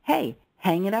email, hey,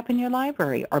 hang it up in your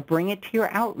library or bring it to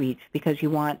your outreach because you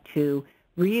want to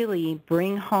really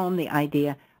bring home the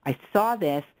idea, I saw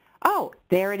this, oh,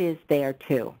 there it is there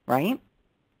too, right?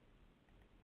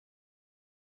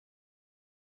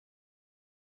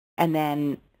 And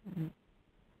then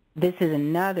this is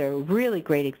another really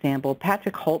great example.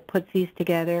 Patrick Holt puts these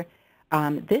together.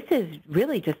 This is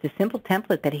really just a simple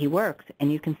template that he works.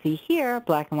 And you can see here,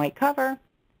 black and white cover.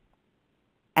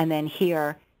 And then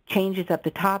here, changes up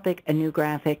the topic, a new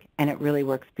graphic, and it really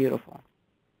works beautiful.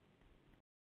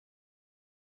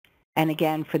 And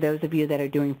again, for those of you that are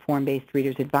doing form-based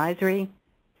reader's advisory,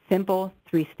 simple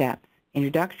 3 steps.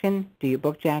 Introduction, do your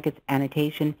book jackets,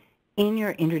 annotation. In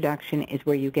your introduction is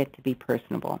where you get to be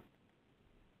personable.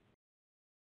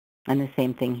 And the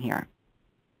same thing here.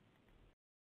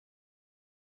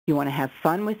 You want to have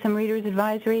fun with some reader's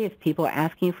advisory. If people are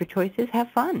asking you for choices,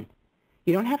 have fun.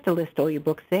 You don't have to list all your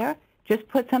books there. Just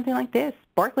put something like this,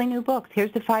 sparkling new books.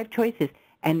 Here's the 5 choices,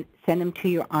 and send them to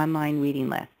your online reading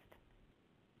list.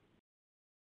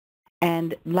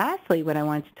 And lastly, what I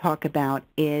wanted to talk about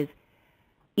is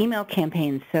email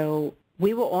campaigns. So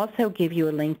we will also give you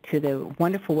a link to the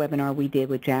wonderful webinar we did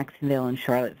with Jacksonville and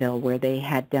Charlottesville where they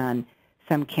had done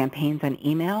some campaigns on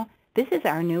email. This is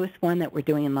our newest one that we're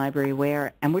doing in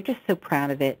LibraryWare, and we're just so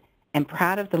proud of it and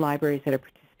proud of the libraries that are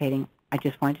participating. I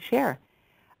just wanted to share.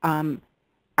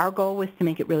 Our goal was to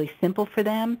make it really simple for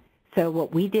them. So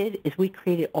what we did is we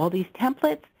created all these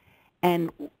templates, and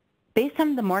based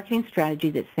on the marketing strategy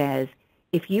that says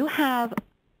if you have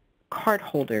card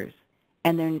holders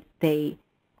and they're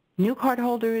new card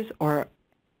holders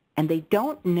and they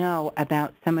don't know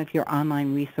about some of your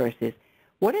online resources,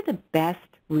 what are the best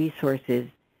resources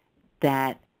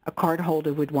that a card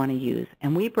holder would want to use?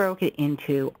 And we broke it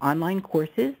into online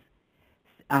courses,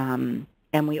 and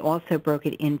we also broke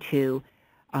it into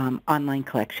online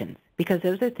collections, because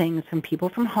those are things from people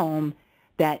from home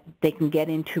that they can get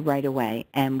into right away.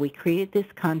 And we created this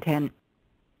content.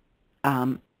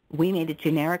 We made it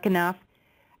generic enough.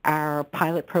 Our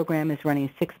pilot program is running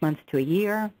 6 months to a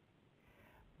year.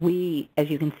 As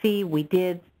you can see, we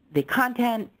did the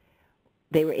content.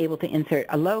 They were able to insert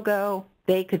a logo.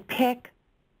 They could pick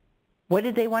what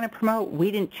did they want to promote.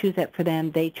 We didn't choose that for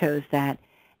them. They chose that.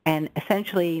 And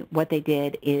essentially what they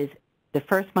did is the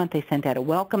first month they sent out a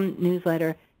welcome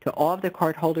newsletter to all of their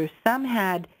card holders. Some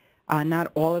had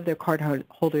not all of their card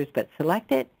holders but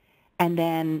selected. And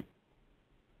then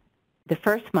the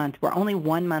first month, we're only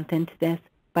 1 month into this,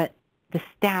 but the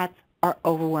stats are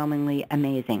overwhelmingly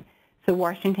amazing. So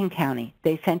Washington County,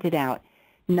 they sent it out.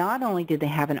 Not only did they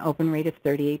have an open rate of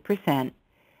 38%,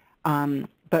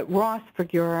 but Ross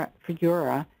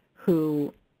Figura,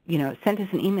 who sent us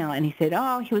an email, and he said,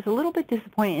 oh, he was a little bit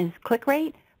disappointed in his click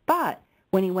rate, but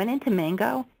when he went into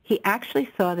Mango, he actually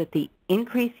saw that the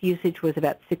increased usage was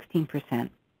about 16%.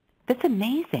 That's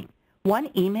amazing. One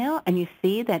email, and you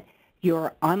see that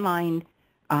your online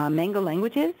Mango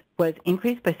languages was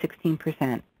increased by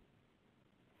 16%.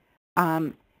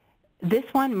 This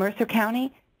one, Mercer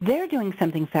County, they're doing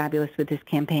something fabulous with this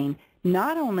campaign.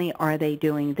 Not only are they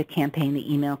doing the campaign,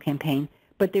 the email campaign,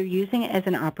 but they're using it as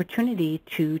an opportunity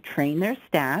to train their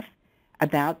staff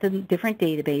about the different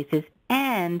databases,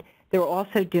 and they're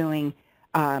also doing,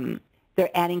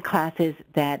 they're adding classes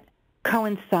that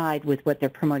coincide with what they're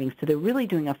promoting. So they're really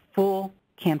doing a full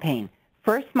campaign.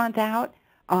 First month out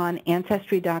on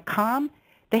Ancestry.com,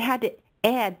 they had to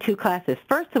add 2 classes.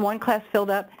 First, the one class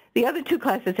filled up. The other 2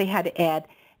 classes they had to add.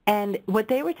 And what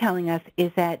they were telling us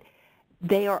is that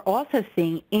they are also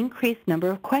seeing increased number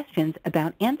of questions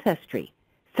about Ancestry.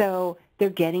 So they're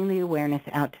getting the awareness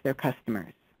out to their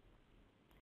customers.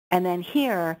 And then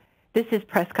here, this is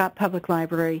Prescott Public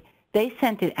Library. They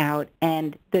sent it out,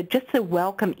 and just the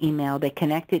welcome email, they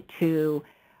connected to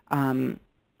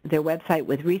their website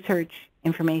with research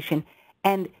information,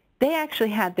 and they actually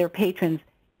had their patrons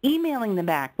emailing them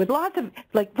back with lots of,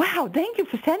 like, wow, thank you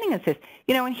for sending us this.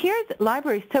 And here's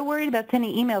libraries so worried about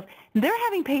sending emails. They're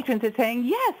having patrons that are saying,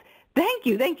 yes, Thank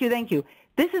you, thank you, thank you.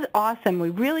 This is awesome. We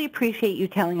really appreciate you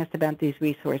telling us about these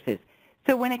resources.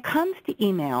 So when it comes to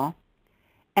email,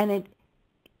 and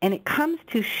it comes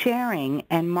to sharing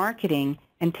and marketing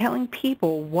and telling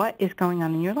people what is going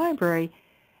on in your library,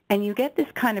 and you get this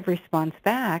kind of response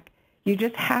back, you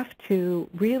just have to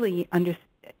really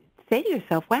say to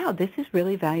yourself, wow, this is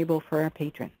really valuable for our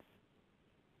patrons.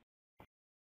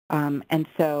 And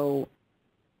so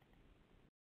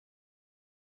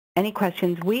any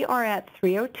questions? We are at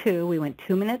 3:02. We went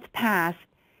 2 minutes past.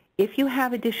 If you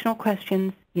have additional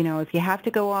questions, if you have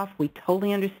to go off, we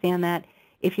totally understand that.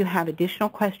 If you have additional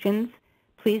questions,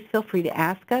 please feel free to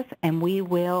ask us, and we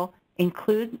will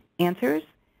include answers.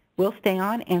 We'll stay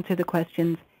on, answer the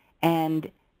questions, and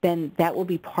then that will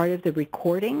be part of the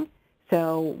recording.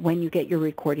 So when you get your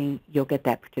recording, you'll get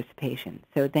that participation.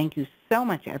 So thank you so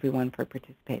much, everyone, for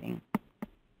participating.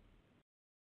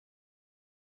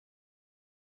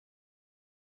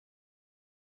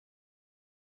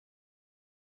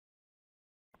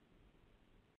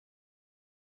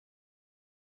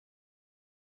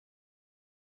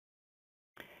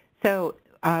 So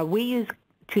we use,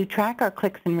 to track our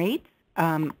clicks and rates,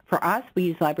 for us, we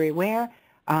use LibraryWare.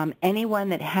 Anyone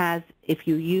that has, if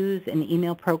you use an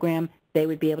email program, they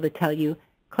would be able to tell you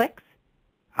clicks,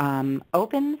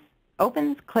 opens,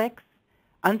 clicks,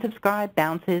 unsubscribe,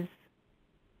 bounces.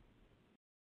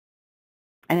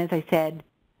 And as I said,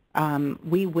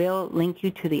 we will link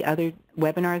you to the other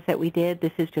webinars that we did.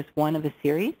 This is just one of a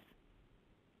series.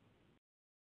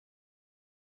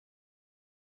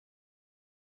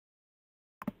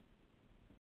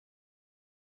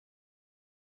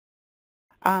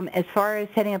 As far as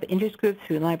setting up interest groups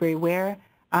through LibraryWare,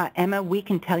 Emma, we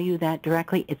can tell you that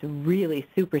directly. It's really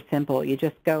super simple. You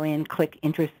just go in, click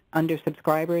interest under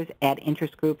subscribers, add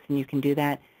interest groups, and you can do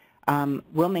that.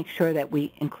 We'll make sure that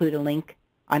we include a link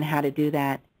on how to do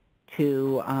that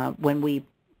to when we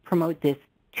promote this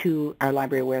to our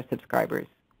LibraryWare subscribers.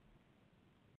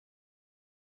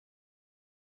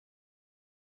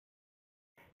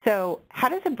 So how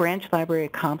does a branch library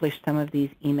accomplish some of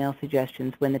these email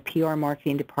suggestions when the PR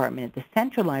marketing department at the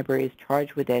central library is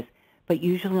charged with this, but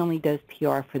usually only does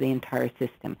PR for the entire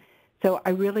system? So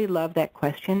I really love that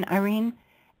question, Irene.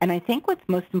 And I think what's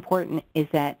most important is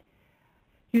that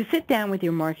you sit down with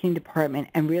your marketing department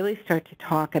and really start to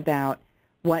talk about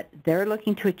what they're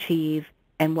looking to achieve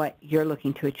and what you're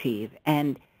looking to achieve.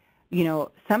 And,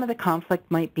 some of the conflict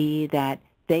might be that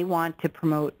they want to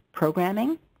promote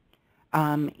programming.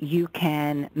 You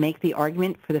can make the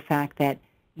argument for the fact that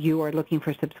you are looking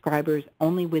for subscribers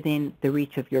only within the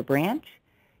reach of your branch.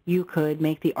 You could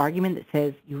make the argument that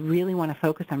says you really want to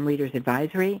focus on reader's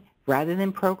advisory rather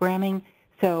than programming.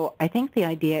 So I think the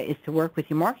idea is to work with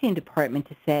your marketing department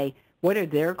to say, what are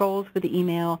their goals for the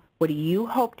email? What do you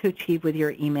hope to achieve with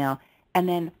your email? And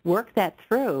then work that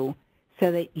through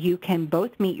so that you can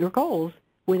both meet your goals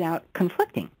without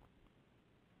conflicting.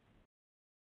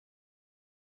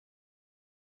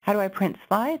 How do I print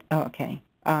slide? Oh, okay.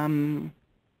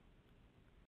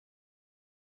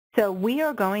 So we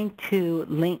are going to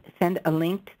send a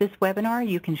link to this webinar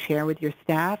you can share with your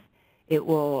staff. It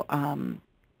will,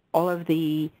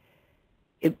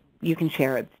 you can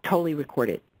share it. It's totally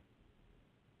recorded.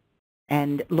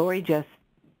 And Lori just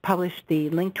published the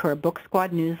link to our Book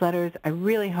Squad newsletters. I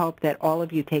really hope that all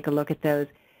of you take a look at those.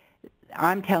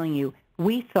 I'm telling you,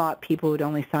 we thought people would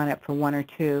only sign up for one or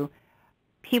two.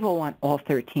 People want all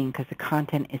 13 because the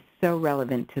content is so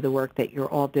relevant to the work that you're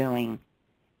all doing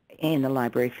in the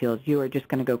library field. You are just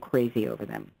going to go crazy over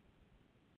them.